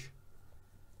triple fish,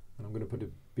 and I'm going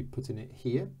to be putting it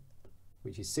here,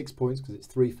 which is 6 points because it's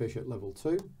 3 fish at level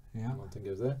 2. Yeah. Lantern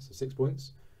goes there, so 6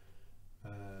 points.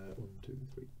 1, 2,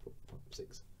 3, 4, 5,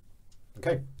 6.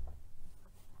 Okay.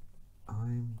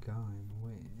 I'm going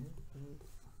with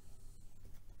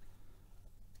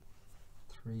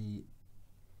 3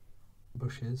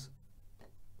 bushes.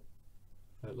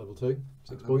 At level 2,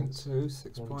 6 At level points. 2,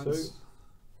 6 1, points. 2.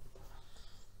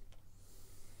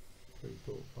 3,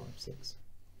 4, 5, 6.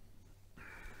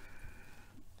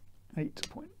 8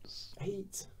 points.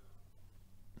 8.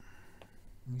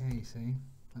 Yeah, you see.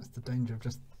 That's the danger of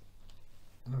just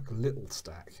like a little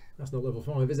stack. That's not level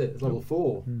 5, is it? It's level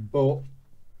 4. But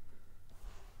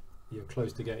you're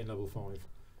close to getting level 5.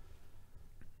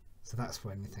 So that's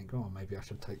when you think, oh, maybe I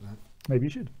should take that. Maybe you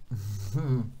should.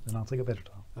 Then I'll take a better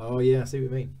tile. Oh yeah, I see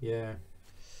what you mean. Yeah.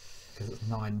 Because it's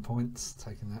 9 points,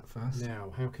 taking that first.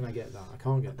 Now, how can I get that? I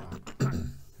can't get that.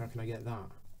 How can I get that?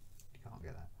 You can't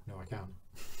get that. No, I can.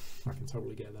 I can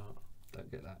totally get that. Don't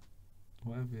get that.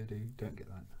 Whatever you do, don't get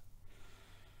that.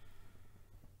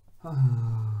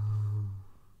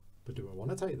 But do I want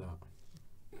to take that?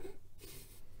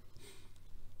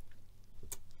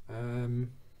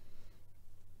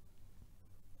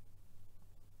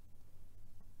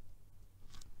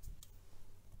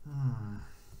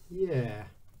 Yeah.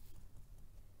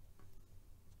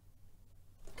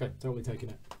 Okay, totally taking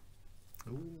it.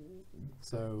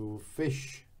 So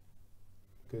fish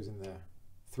goes in there.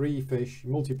 3 fish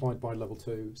multiplied by level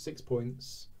 2, 6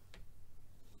 points.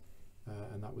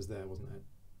 And that was there, wasn't it?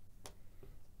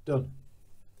 Done.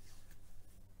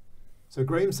 So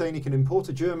Graham's saying he can import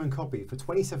a German copy for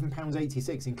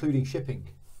 £27.86, including shipping.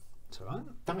 That's all right.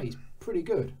 That is pretty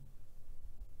good.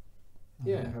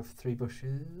 Yeah. I have 3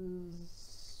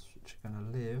 bushes, which are going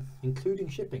to live. Including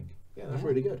shipping. Yeah, that's Yeah.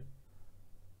 really good.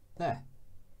 There.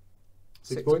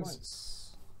 6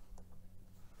 points.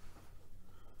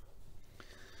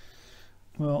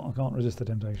 Well, I can't resist the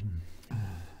temptation.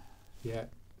 Yeah.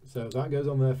 So that goes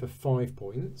on there for 5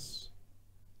 points.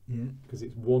 Yeah. Because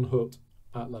it's 1 hut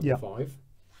at level Yeah. 5.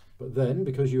 But then,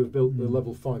 because you have built the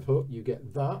level 5 hut, you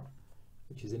get that,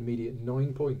 which is an immediate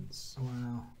 9 points.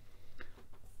 Wow.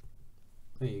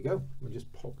 There you go. We'll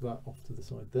just pop that off to the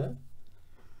side there.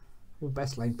 All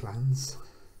best laid plans.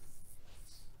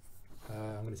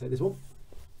 I'm going to take this one.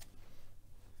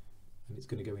 And it's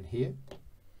going to go in here.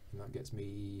 And that gets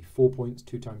me 4 points,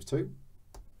 2 times 2.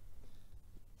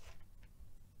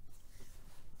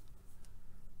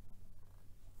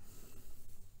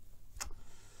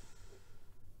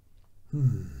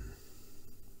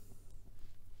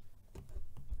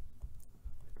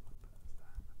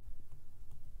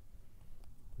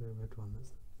 The red one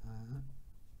that's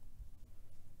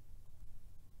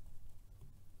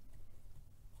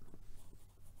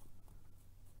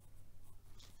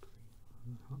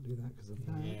I can't do that because of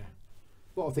that. Yeah.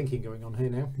 A lot of thinking going on here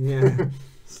now. Yeah.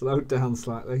 Slowed down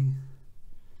slightly.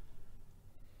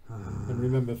 And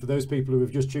remember, for those people who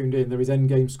have just tuned in, there is end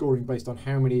game scoring based on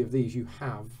how many of these you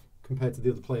have compared to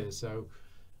the other players. So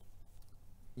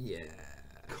yeah,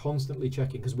 constantly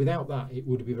checking, because without that it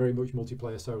would be very much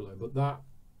multiplayer solo, but that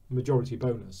majority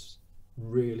bonus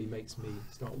really makes me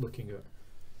start looking at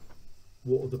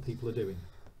what other people are doing.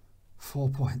 4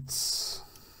 points.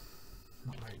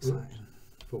 Not very exciting.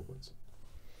 4 points.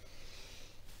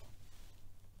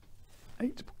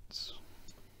 8 points.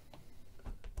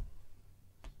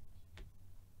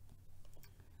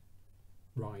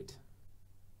 Right.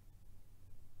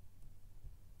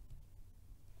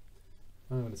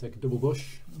 I'm going to take a double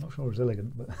bush. I'm not sure it's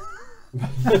elegant, but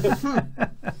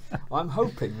I'm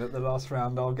hoping that the last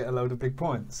round I'll get a load of big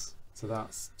points. So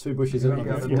that's 2 bushes You and don't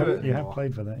you get go to for do it. you have anymore.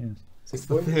 played for that, yes. 6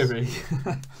 The points. theory.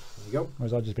 There you go.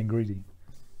 Whereas I've just been greedy.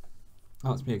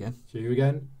 Oh, it's me again. So you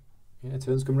again. Yeah,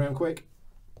 turns come round quick.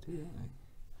 Yeah.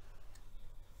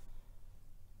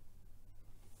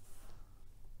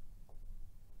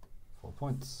 4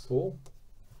 points. 4.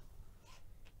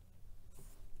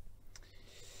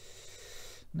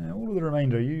 Now, all of the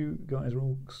remainder, you guys are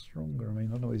all stronger. I mean,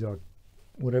 I don't know what these are.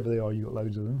 Whatever they are, you've got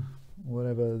loads of them.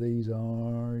 Whatever these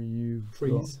are, you've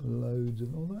Trees. got loads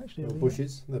of them. Although actually, Or they-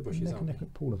 bushes. They're bushes, neck aren't and neck they?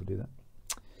 at Paul ever do that.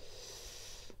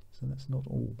 So that's not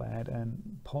all bad.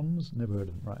 And ponds, never heard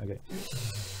of them. Right, okay.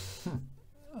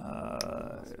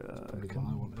 probably Can what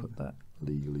I I wanted. put that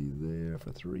legally there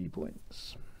for 3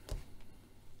 points?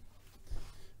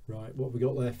 Right, what have we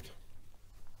got left?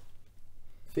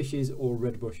 Fishes or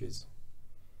red bushes?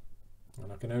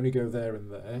 And I can only go there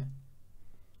and there.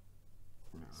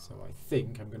 So I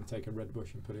think I'm going to take a red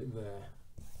bush and put it there,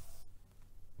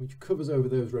 which covers over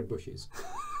those red bushes,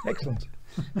 Excellent.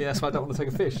 Yeah, that's why I don't want to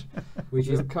take a fish. which Which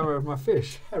is is the colour of my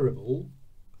fish. terrible.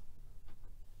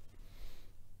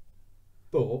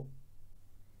 But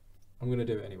I'm going to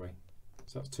do it anyway.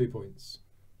 So that's 2 points.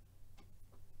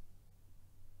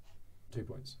 2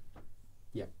 points.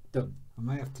 Yeah, done. I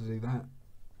may have to do that.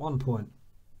 1 point.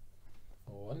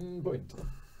 1 point.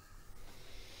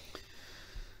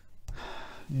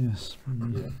 Yes.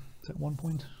 Yeah, Is that 1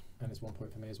 point? and it's 1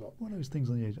 point for me as well. What are those things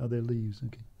on the edge? Are they leaves?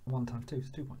 Okay. 1 times 2 is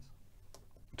 2 points.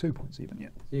 2 points even, yeah.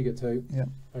 You get 2. Yeah.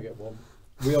 I get 1.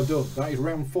 We are done. That is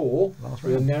round 4. Last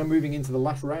We are round. now moving into the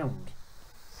last round.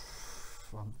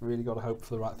 I've really got to hope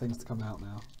for the right things to come out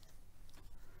now.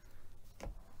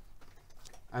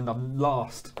 And I'm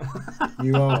last.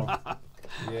 You are.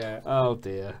 Yeah. Oh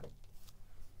dear.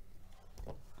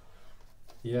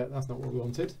 Yeah, that's not what we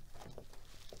wanted.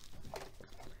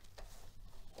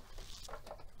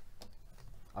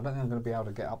 I don't think I'm going to be able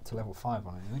to get up to level 5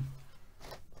 on anything.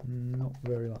 Not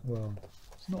very like, well,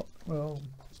 it's not, well,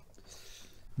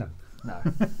 no. No.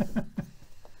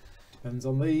 Depends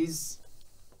on these.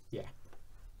 Yeah.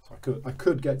 So I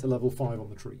could get to level 5 on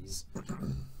the trees. Because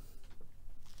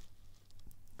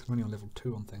I'm only on level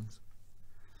 2 on things.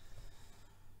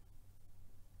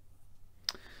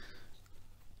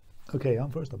 Okay, I'm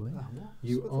first, I believe. Oh, what?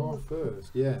 You What's all are the-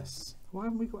 first, yes. Why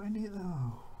haven't we got any of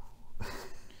those?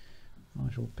 I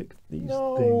shall pick these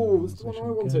No, things. it's the one which I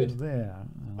will go wanted. there,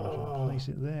 and I shall Ah. place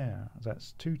it there.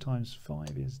 That's 2 times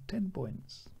 5 is 10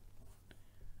 points.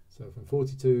 So from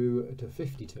 42 to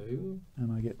 52,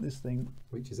 And I get this thing,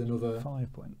 which is another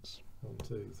 5 points. 1,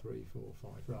 2, 3, 4,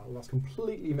 5. Right, well, that's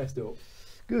completely messed up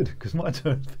Good, because my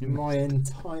turn's been my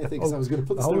entire thing. Because I was going to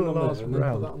put the The whole stone of the on last there and then put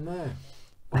round. that on there.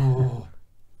 Oh.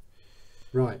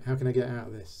 Right, how can I get out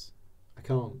of this? I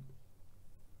can't.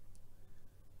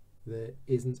 There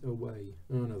isn't a way.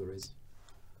 Oh no, there is.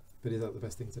 But is that the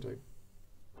best thing to do?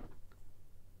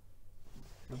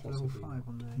 Level Possibly 5 not.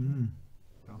 on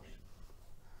there. Gosh.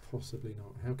 Possibly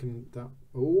not. How can that?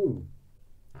 Oh.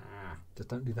 Ah. Just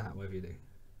don't do that, whatever you do.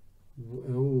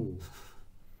 Oh.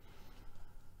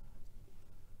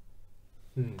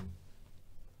 Hmm.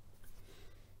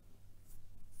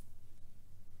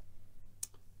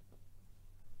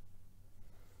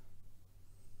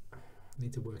 I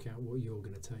need to work out what you're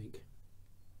going to take.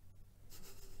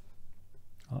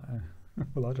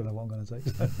 Well, I don't know what I'm going to take.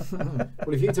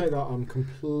 Well, if you take that, I'm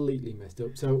completely messed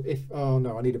up. So if oh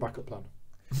no, I need a backup plan.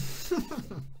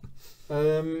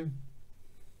 I'm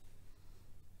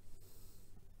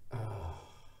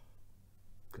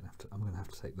gonna have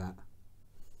to take that.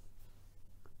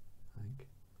 I think.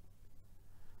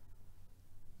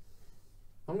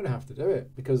 I'm going to have to do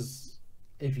it because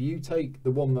if you take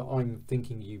the one that I'm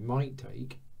thinking you might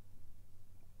take,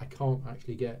 I can't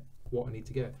actually get what I need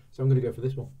to get. So I'm going to go for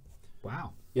this one.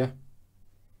 Wow. Yeah.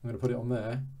 I'm going to put it on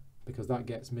there because that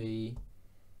gets me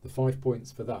the 5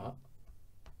 points for that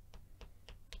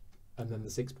and then the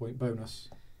 6 point bonus.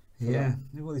 Yeah.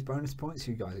 Look at all these bonus points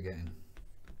you guys are getting.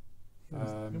 You're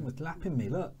almost lapping me,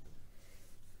 look.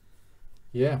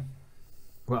 Yeah.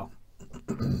 Well.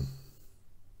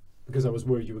 Because I was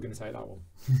worried you were going to take that one.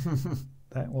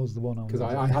 That was the one I was.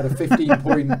 Because I had a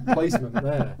 15-point placement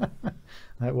there.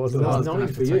 That was So the that's one. 9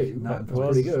 for you. That That's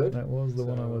was pretty good. That was the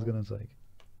one I was going to take.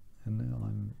 And now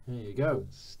I'm. There you go.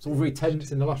 It's all very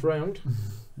tense in the last round.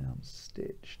 Now I'm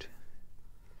stitched.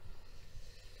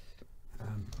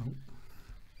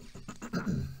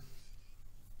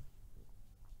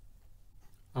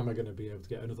 Am I going to be able to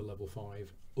get another level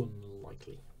 5?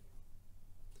 Unlikely.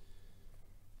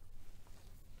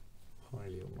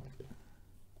 Highly unlikely.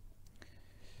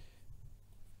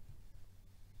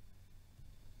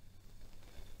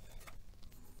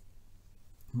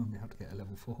 I'm going to have to get a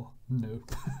level 4. No.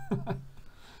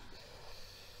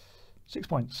 6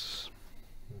 points.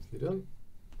 Nicely done.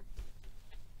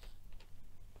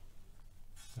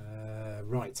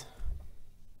 Right.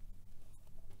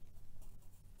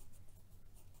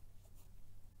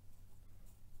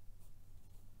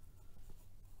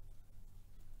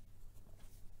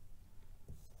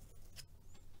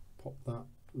 Pop that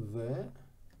there,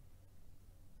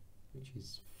 which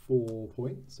is 4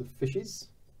 points of fishes.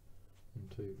 1,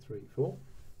 2, 3, 4.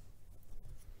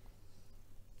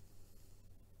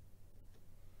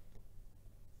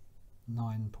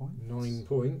 Nine points. 9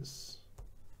 points.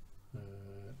 1,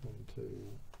 2,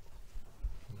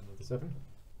 and another 7.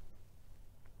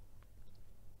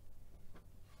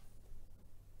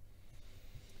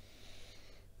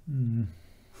 Hmm.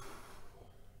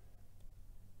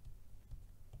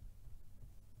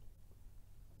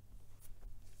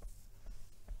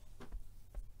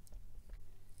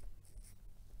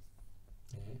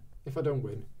 Yeah. If I don't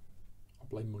win, I'll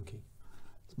blame Monkey.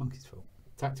 It's Monkey's fault.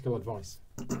 Tactical advice.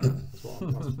 That's what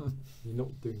you're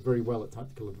not doing very well at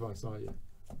tactical advice, are you?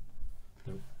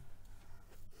 No.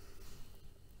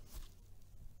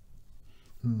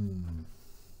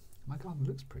 My garden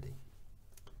looks pretty.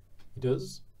 It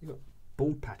does. You've got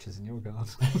bald patches in your garden.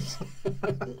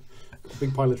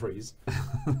 Big pile of trees. 3,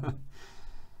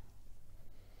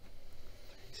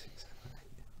 6, 7,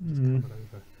 8. Just covered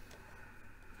over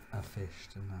a fish,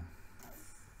 didn't I?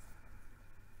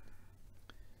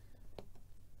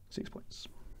 6 points.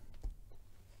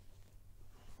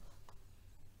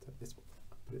 Take this one.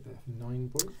 Put it there for 9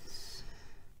 points.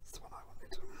 That's the one I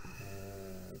wanted.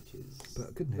 Which is.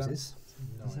 But good news is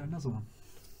there another one?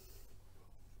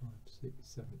 5, 6,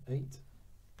 7, 8,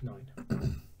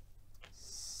 9.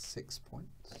 6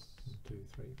 points. 1, 2,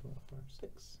 3, 4, 5,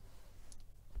 6.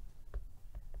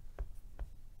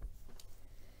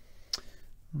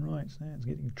 Right, so it's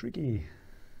getting tricky.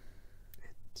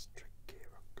 It's tricky.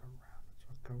 Rock around.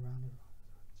 Rock around. It's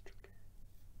tricky.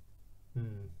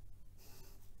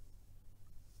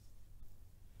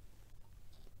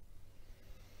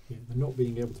 Yeah, the not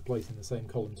being able to place in the same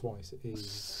column twice is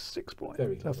 6 points.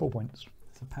 very 4 points.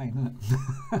 It's a pain, isn't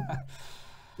it?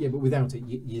 Yeah, but without it,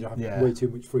 you'd have Yeah. way too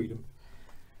much freedom.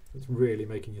 It's really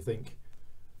making you think.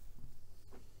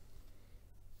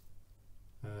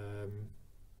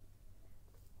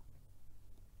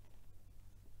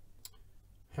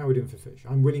 How are we doing for fish?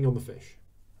 I'm winning on the fish.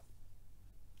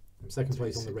 I'm second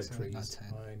place on the red 6, 7, 8, 9, trees.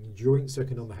 10. I'm joint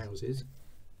second on the houses.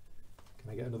 Can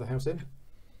I get another house in?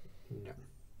 No.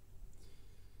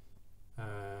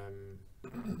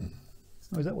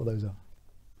 Oh, is that what those are?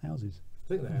 Houses? I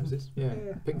think they're houses. Yeah.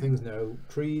 Yeah. Pink things, no.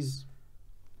 Trees,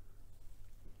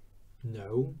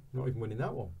 no. Not even winning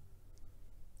that one.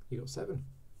 You got 7.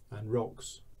 And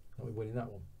rocks, not even winning that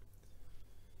one.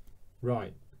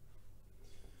 Right.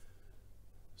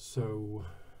 So.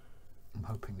 I'm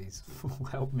hoping these will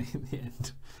help me in the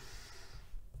end.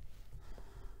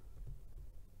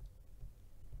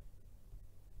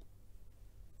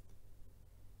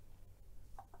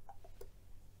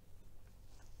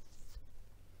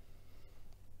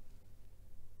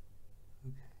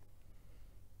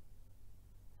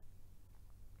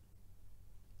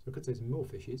 So I could say some more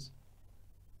fishes.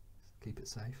 Keep it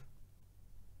safe.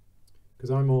 Because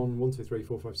I'm on 1, 2, 3,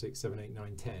 4, 5, 6, 7, 8,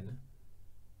 9, 10.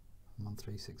 I'm on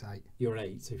 3, 6, 8. You're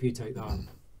 8. So if you take that,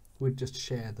 We'd just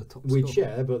share the top we'd score.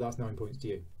 share, but that's 9 points to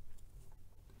you.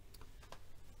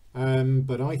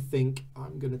 But I think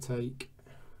I'm going to take.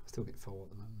 Still get 4 at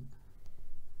the moment.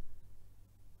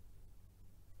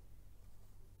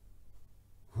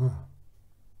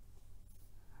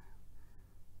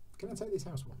 Can I take this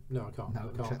house one? No, I can't.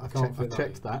 No, I can't fit I've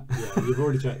checked that. Yeah, you've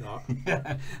already checked that.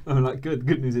 Yeah. I'm like, good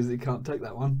news is you can't take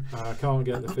that one. I can't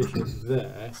get the fish in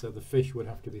there, so the fish would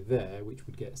have to be there, which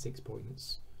would get 6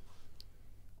 points.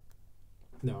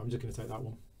 No, I'm just going to take that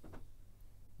one.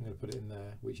 I'm going to put it in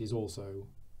there, which is also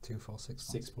 2, 4, 6.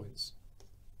 6 points.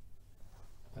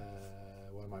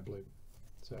 What am I blue?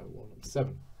 So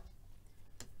 7.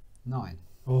 9.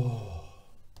 Oh.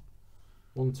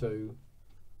 1, 2,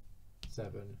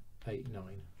 7, 8, 9.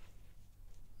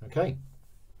 Okay.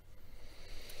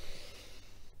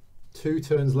 2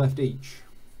 turns left each.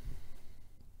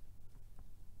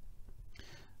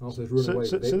 Also, run away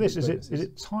So with it, this with is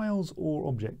it tiles or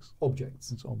objects?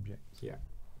 Objects. It's objects. Yeah.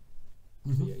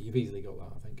 Mhm. Yeah, you've easily got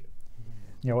that, I think.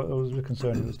 Yeah, well, I was a bit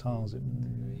concerned with tiles.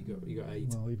 You got 8.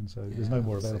 Well, even so, Yeah, there's no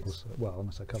more six. available. So, well,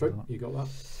 unless I cover them True, up. you got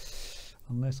that.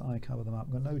 Unless I cover them up,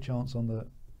 I've got no chance on the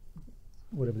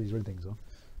whatever these red things are.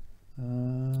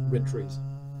 Red trees.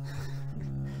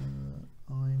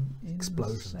 I'm in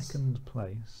Explosions. second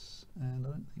place, and I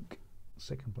don't think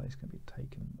second place can be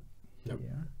taken Nope.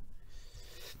 here.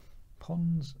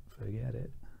 Ponds, forget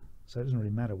it. So it doesn't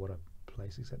really matter what I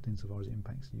place, except insofar as it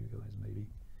impacts you guys, maybe.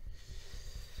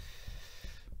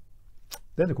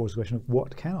 Then, of course, the question of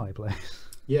what can I place?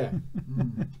 Yeah.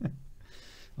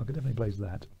 I could definitely place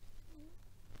that.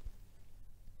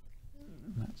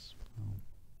 That's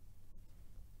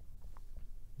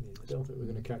I don't think we're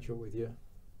going to catch up with you.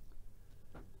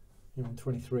 You're on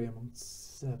 23, I'm on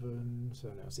 7, so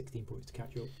now 16 points to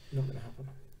catch up. Not going to happen.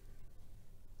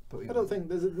 But I don't think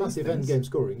there's a massive things. end game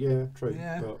scoring. Yeah, true.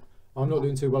 Yeah. But I'm not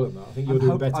doing too well in that. I think you're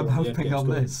doing better I'm on the end hoping game on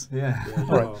scoring. this. Yeah. Yeah, you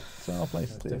all right. are. So I'll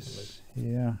place Yeah, this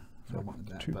here I for wanted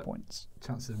that, 2 but points.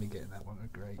 chances of me getting that one are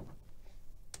great.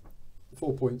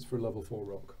 4 points for a level 4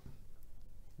 rock.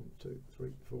 1, 2,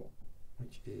 3, 4,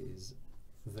 which is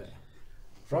there.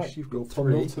 Right, You've your got 3.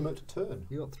 penultimate turn.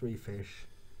 You got 3 fish,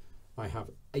 I have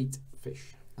 8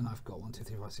 fish. and I've got 1, 2,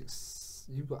 3, 4, 6.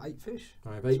 You've got 8 fish.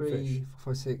 I have 8 3, fish.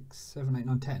 4, 5, 6, 7, 8,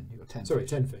 9, 10. You've got 10. Sorry, fish.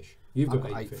 10 fish. You've I've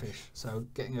got 8 8 fish. So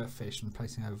getting a fish and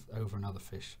placing over another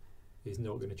fish, Is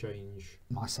not going to change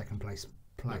my second place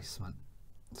placement.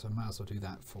 So I might as well do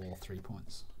that for 3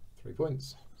 points. 3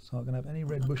 points. So I can have any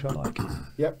red bush I like.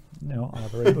 Yep. No, I'll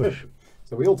have a red bush.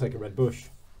 So we all take a red bush.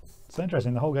 It's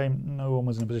interesting. The whole game, no one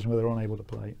was in a position where they were unable to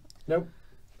play. Nope.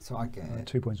 So I get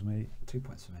 2 points for me. 2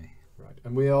 points for me. Right,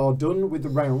 and we are done with the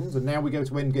rounds, and now we go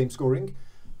to end game scoring.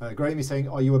 Graham is saying,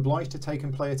 are you obliged to take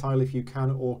and play a tile if you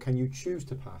can, or can you choose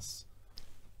to pass?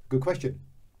 Good question.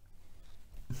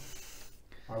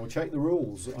 I will check the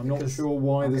rules. I'm not Because- sure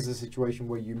why okay. there's a situation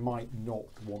where you might not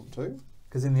want to.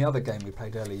 Because in the other game we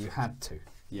played earlier, you had to.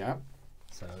 Yeah.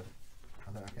 So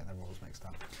I don't get the rules mixed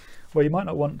up. Well, you might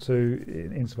not want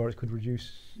to, insofar as it could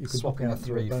reduce. You could Swapping swap a out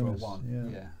 3 for a bonus. 1.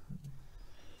 Yeah. Yeah.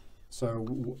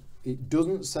 So it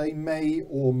doesn't say may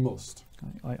or must.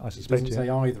 I It suspect doesn't say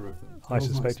you. either of them. I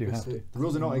suspect you have to. The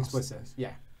rules are not Must. explicit.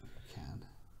 Yeah. Can.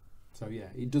 So yeah,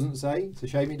 it doesn't say. It's a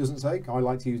shame it doesn't say. I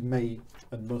like to use may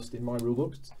and must in my rule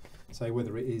books. Say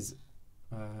whether it is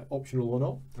optional or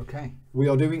not. Okay. We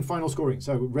are doing final scoring.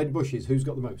 So red bushes, who's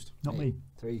got the most? Not me.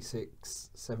 3, 6,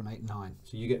 7, 8, 9.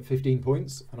 So you get 15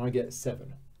 points and I get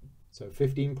 7. So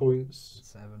 15 points.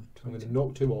 7, I'm 20. going to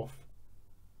knock 2 off.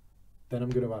 Then I'm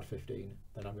going to add 15.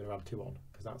 Then I'm going to add 2 on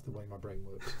because that's the way my brain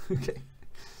works. Okay.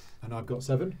 And I've got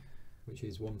 7, which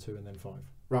is 1, 2, and then 5.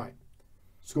 Right.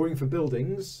 Scoring for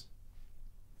buildings.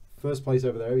 First place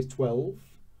over there is 12.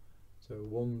 So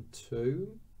 1,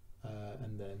 2,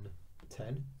 and then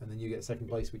 10. And then you get second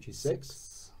place, which is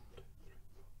 6.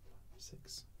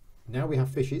 6. Now we have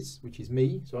fishes, which is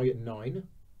me. So I get 9.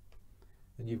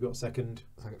 And you've got second,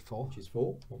 So I get 4. which is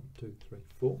 4. 1, 2, 3,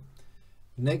 4.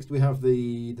 Next we have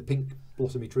the pink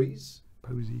blossomy trees.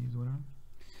 Posies, whatever.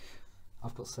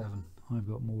 I've got 7. I've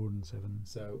got more than 7.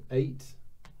 So 8,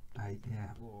 8, yeah.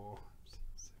 Or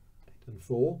 8 and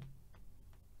 4.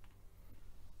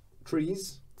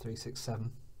 Trees, 3, 6,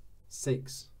 7.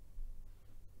 6.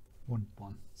 1.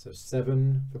 So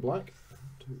 7 for black.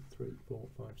 1, 2, 3, 4,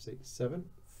 5, 6, 7.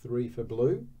 3 for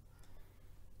blue.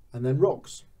 And then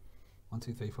rocks, 1,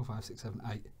 2, 3, 4, 5, 6, 7,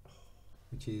 8.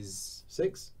 which is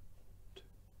 6. 2,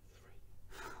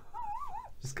 3.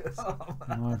 Just go.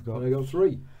 And I've got. And I got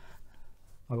 3.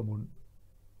 I got more. Than,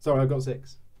 Sorry, I got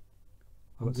 6.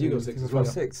 You got 6 as I've well.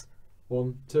 got 6.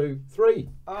 1, 2, 3.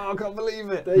 Oh, I can't believe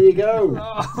it. There you go.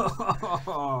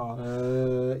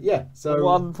 Oh. Yeah, so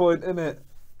 1 point in it.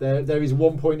 there is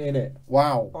 1 point in it.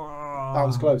 Wow, that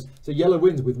was close. So yellow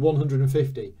wins with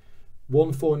 150.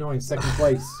 149, second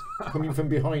place, coming from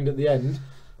behind at the end.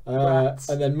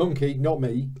 And then Monkey, not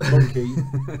me,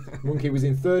 Monkey was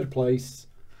in third place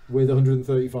with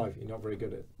 135. You're not very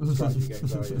good at strategy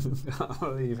games, are you? I can't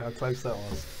believe how close that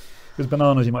was. If it was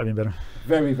bananas, you might have been better.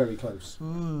 Very, very close.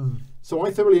 So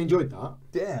I thoroughly enjoyed that.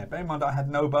 Yeah, bear in mind I had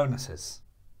no bonuses.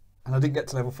 And I didn't get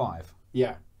to level 5.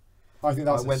 Yeah. I think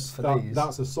that's,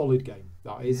 that's a solid game.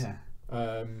 That is.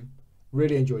 Yeah.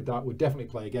 Really enjoyed that. Would definitely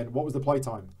play again. What was the play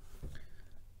time?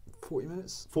 40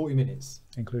 minutes? 40 minutes.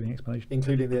 Including explanation.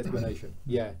 Including the explanation.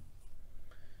 Yeah.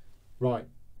 Right.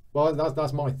 Well,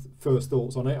 that's my first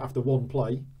thoughts on it after one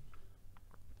play.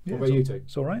 Yeah, what about you two?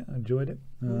 It's all right. I enjoyed it.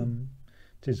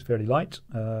 It is fairly light,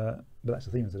 but that's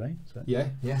the theme of today. So. Yeah.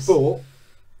 Yes. But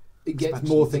it gets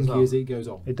more Expansions as thinky well. as it goes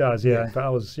on. It does, yeah. Yeah. In fact, I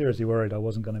was seriously worried I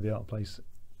wasn't going to be out of place.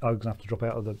 I was going to have to drop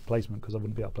out of the placement because I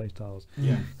wouldn't be able to place tiles.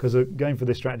 Yeah. Because going for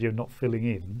this strategy of not filling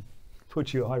in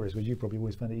puts you at high risk, because you probably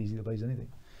always find it easy to place anything.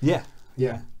 Yeah.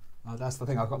 Yeah. Oh, that's the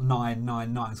thing. I've got 9,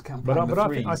 9, 9s. But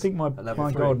I think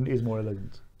my garden is more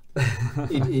elegant.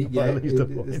 Yeah, at least a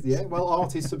point. yeah. Well,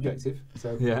 art is subjective.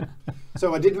 So Yeah.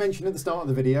 So I did mention at the start of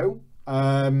the video.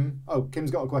 Oh, Kim's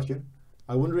got a question.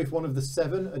 I wonder if one of the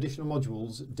 7 additional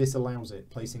modules disallows it,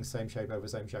 placing same shape over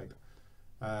same shape.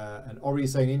 And Ori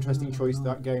is saying, interesting choice.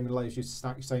 That game allows you to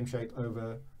stack same shape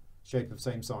over shape of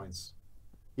same size.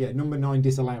 Yeah, number 9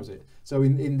 disallows it. So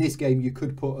in this game, you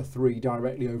could put a 3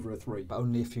 directly over a 3. But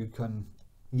only if you can.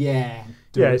 Yeah.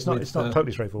 It's not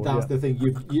totally straightforward. That's the thing.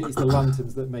 It's the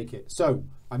lanterns that make it. So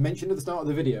I mentioned at the start of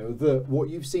the video that what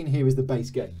you've seen here is the base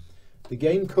game. The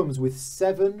game comes with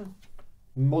 7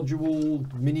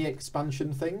 module mini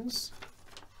expansion things.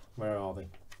 Where are they?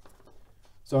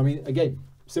 So I mean, again,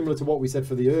 similar to what we said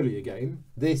for the earlier game,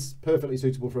 this perfectly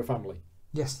suitable for a family.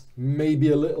 Yes.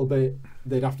 Maybe a little bit.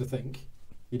 They'd have to think.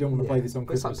 You don't want to play this on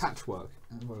But it's Christmas. like patchwork,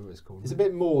 whatever it's called. It's a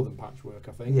bit more than patchwork,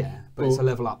 I think. Yeah, but it's a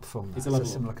level up from that. It's a level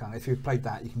similar kind. If you've played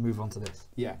that, you can move on to this.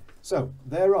 Yeah. So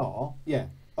there are,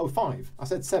 oh, 5. I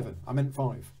said 7. I meant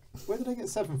 5. Where did I get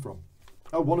 7 from?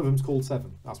 Oh, one of them's called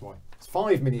 7. That's why. It's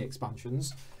 5 mini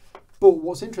expansions. But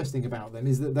what's interesting about them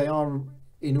is that they are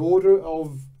in order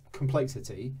of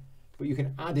complexity, but you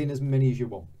can add in as many as you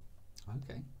want.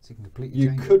 Okay, so you can completely You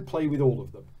change could play with all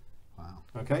of them. Wow.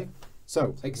 Okay.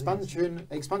 So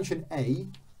expansion A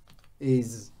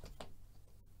is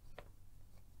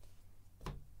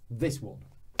this one.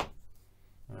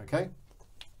 Okay.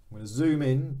 I'm going to zoom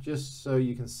in just so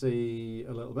you can see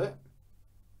a little bit.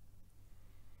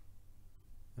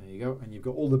 There you go. And you've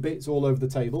got all the bits all over the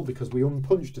table because we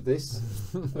unpunched this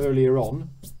earlier on.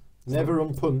 Never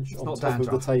unpunch on top of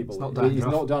the table. It's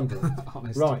not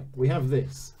dandruff. Right, we have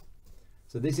this.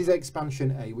 So this is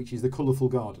expansion A, which is the colourful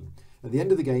garden. At the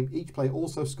end of the game, each player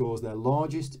also scores their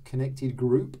largest connected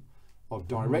group of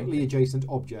directly adjacent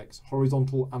objects,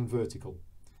 horizontal and vertical.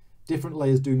 Different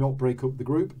layers do not break up the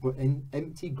group, but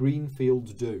empty green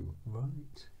fields do.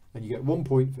 Right. And you get 1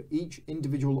 point for each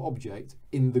individual object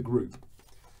in the group.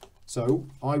 So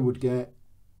I would get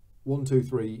 1, 2,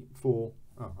 3, 4.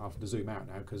 Oh, I have to zoom out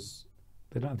now because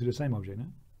They don't have to do the same object, no?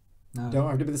 No. don't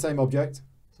have to be the same object.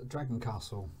 It's a dragon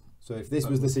castle. So if this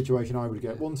was the situation, I would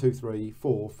get 1, 2, 3,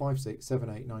 4, 5, 6, 7,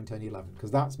 8, 9, 10, 11. Because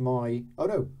that's my... Oh,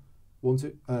 no.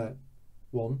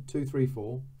 1, 2, 3,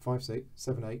 4, 5, 6,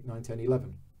 7, 8, 9, 10,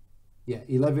 11. Yeah,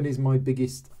 11 is my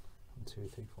biggest 1, 2,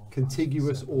 3, 4,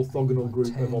 contiguous 5, 6, 7, 8, orthogonal 9,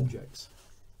 group 10. of objects.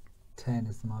 10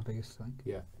 is my biggest thing.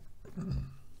 Yeah.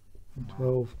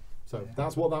 12. So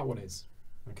that's what that one is.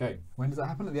 Okay. When does that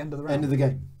happen? At the end of the round? End of the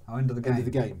game. Oh, end of the game. End of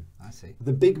the game. I see.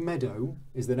 The big meadow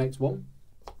is the next one.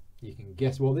 You can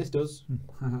guess what this does.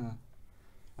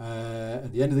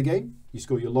 At the end of the game, you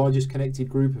score your largest connected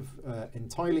group of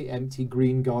entirely empty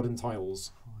green garden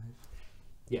tiles. 5.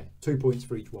 Yeah, 2 points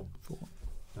for each one. 4.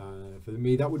 For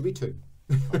me, that would be 2.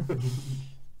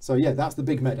 So yeah, that's the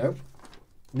big meadow.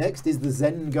 Next is the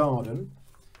Zen garden,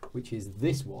 which is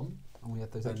this one. And we have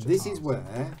those And extra this tiles. is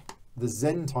where the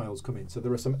Zen tiles come in. So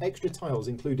there are some extra tiles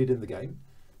included in the game.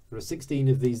 There are 16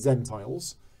 of these Zen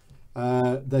tiles.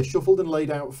 They're shuffled and laid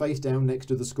out face down next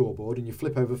to the scoreboard, and you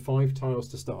flip over 5 tiles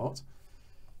to start.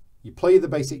 You play the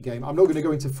basic game. I'm not going to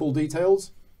go into full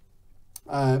details,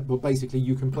 but basically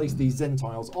you can place these Zen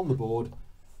tiles on the board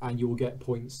and you will get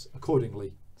points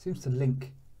accordingly. Seems to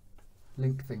link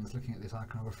things, looking at this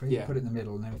iconography. Yeah. Put it in the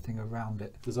middle and everything around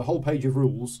it. There's a whole page of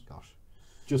rules Gosh.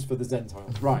 just for the Zen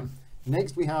tiles. Right.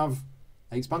 Next we have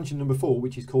expansion number 4,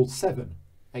 which is called 7.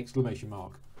 exclamation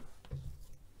mark,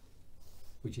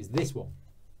 which is this one.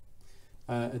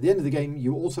 At the end of the game,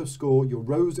 you also score your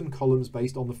rows and columns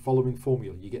based on the following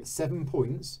formula. You get 7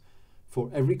 points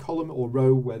for every column or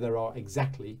row where there are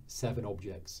exactly 7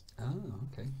 objects. Oh,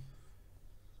 okay.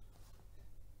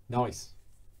 Nice.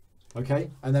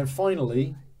 Okay, and then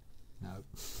finally, No.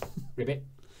 ribbit,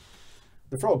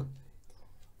 the frog.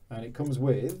 And it comes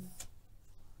with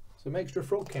some extra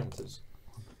frog counters.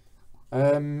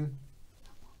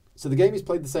 So the game is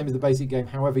played the same as the basic game.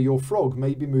 However, your frog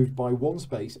may be moved by 1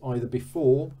 space either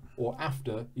before or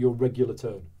after your regular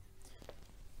turn.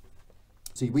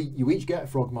 So you each get a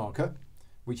frog marker,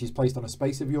 which is placed on a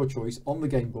space of your choice on the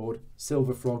game board,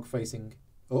 silver frog facing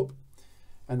up.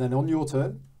 And then on your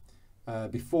turn,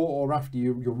 before or after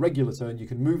your regular turn, you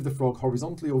can move the frog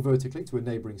horizontally or vertically to a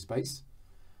neighbouring space.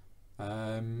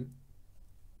 Can't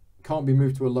be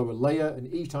moved to a lower layer,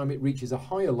 and each time it reaches a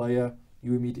higher layer,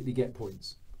 you immediately get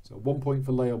points. So 1 point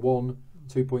for layer 1,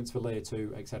 2 points for layer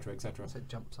 2, etc, etc. So it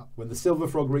jumps up. When the silver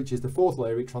frog reaches the 4th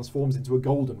layer, it transforms into a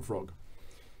golden frog.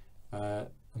 And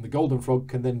the golden frog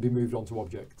can then be moved onto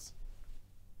objects.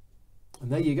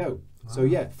 And there you go. Wow. So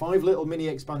yeah, 5 little mini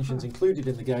expansions included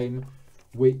in the game,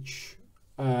 which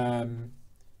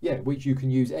which you can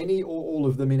use any or all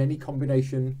of them in any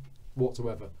combination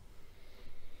whatsoever.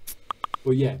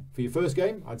 But yeah, for your first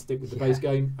game, I'd stick with the base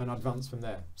game and advance from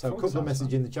there. So a couple of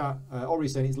messages in the chat. Ori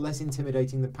saying it's less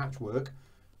intimidating than Patchwork,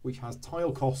 which has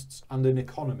tile costs and an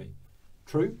economy.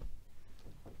 True.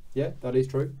 Yeah, that is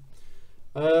true.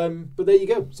 But there you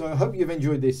go. So I hope you've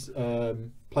enjoyed this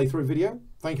playthrough video.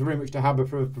 Thank you very much to Habba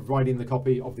for providing the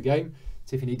copy of the game.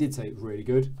 Tiffany did say it was really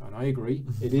good, and I agree.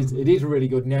 It is really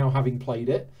good now, having played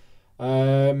it.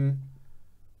 Thank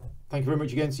you very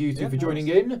much again to you two for joining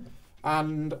in.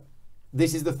 And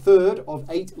this is the 3rd of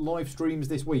 8 live streams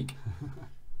this week.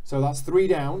 So that's 3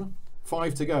 down,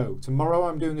 5 to go. Tomorrow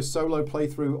I'm doing a solo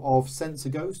playthrough of Sensor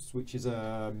Ghosts, which is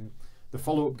the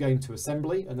follow-up game to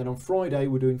Assembly. And then on Friday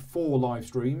we're doing 4 live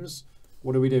streams.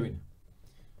 What are we doing?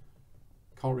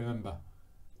 Can't remember.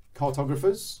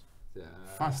 Cartographers,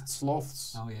 Fast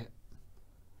Sloths, Oh yeah.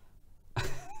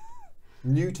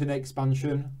 Newton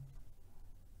expansion.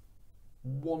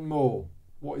 One more.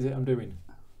 What is it I'm doing?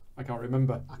 I can't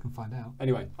remember. I can find out.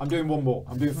 Anyway, I'm doing 1 more.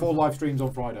 I'm doing 4 live streams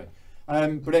on Friday.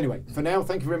 But anyway, for now,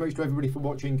 thank you very much to everybody for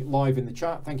watching live in the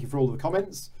chat. Thank you for all the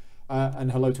comments.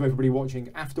 And hello to everybody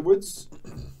watching afterwards.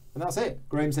 And that's it.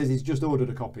 Graham says he's just ordered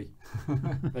a copy.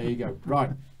 There you go.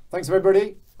 Right. Thanks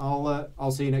everybody.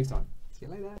 I'll see you next time. See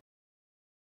you later.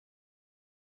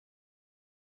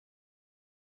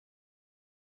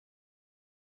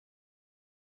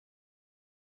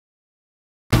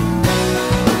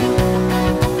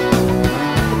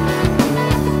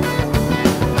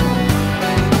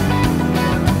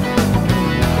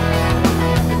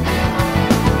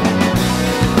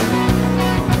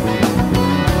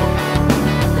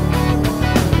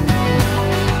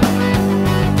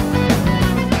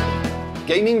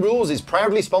 Gaming Rules is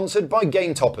proudly sponsored by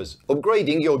Game Toppers,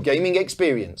 upgrading your gaming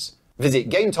experience. Visit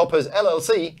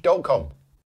GameToppersLLC.com.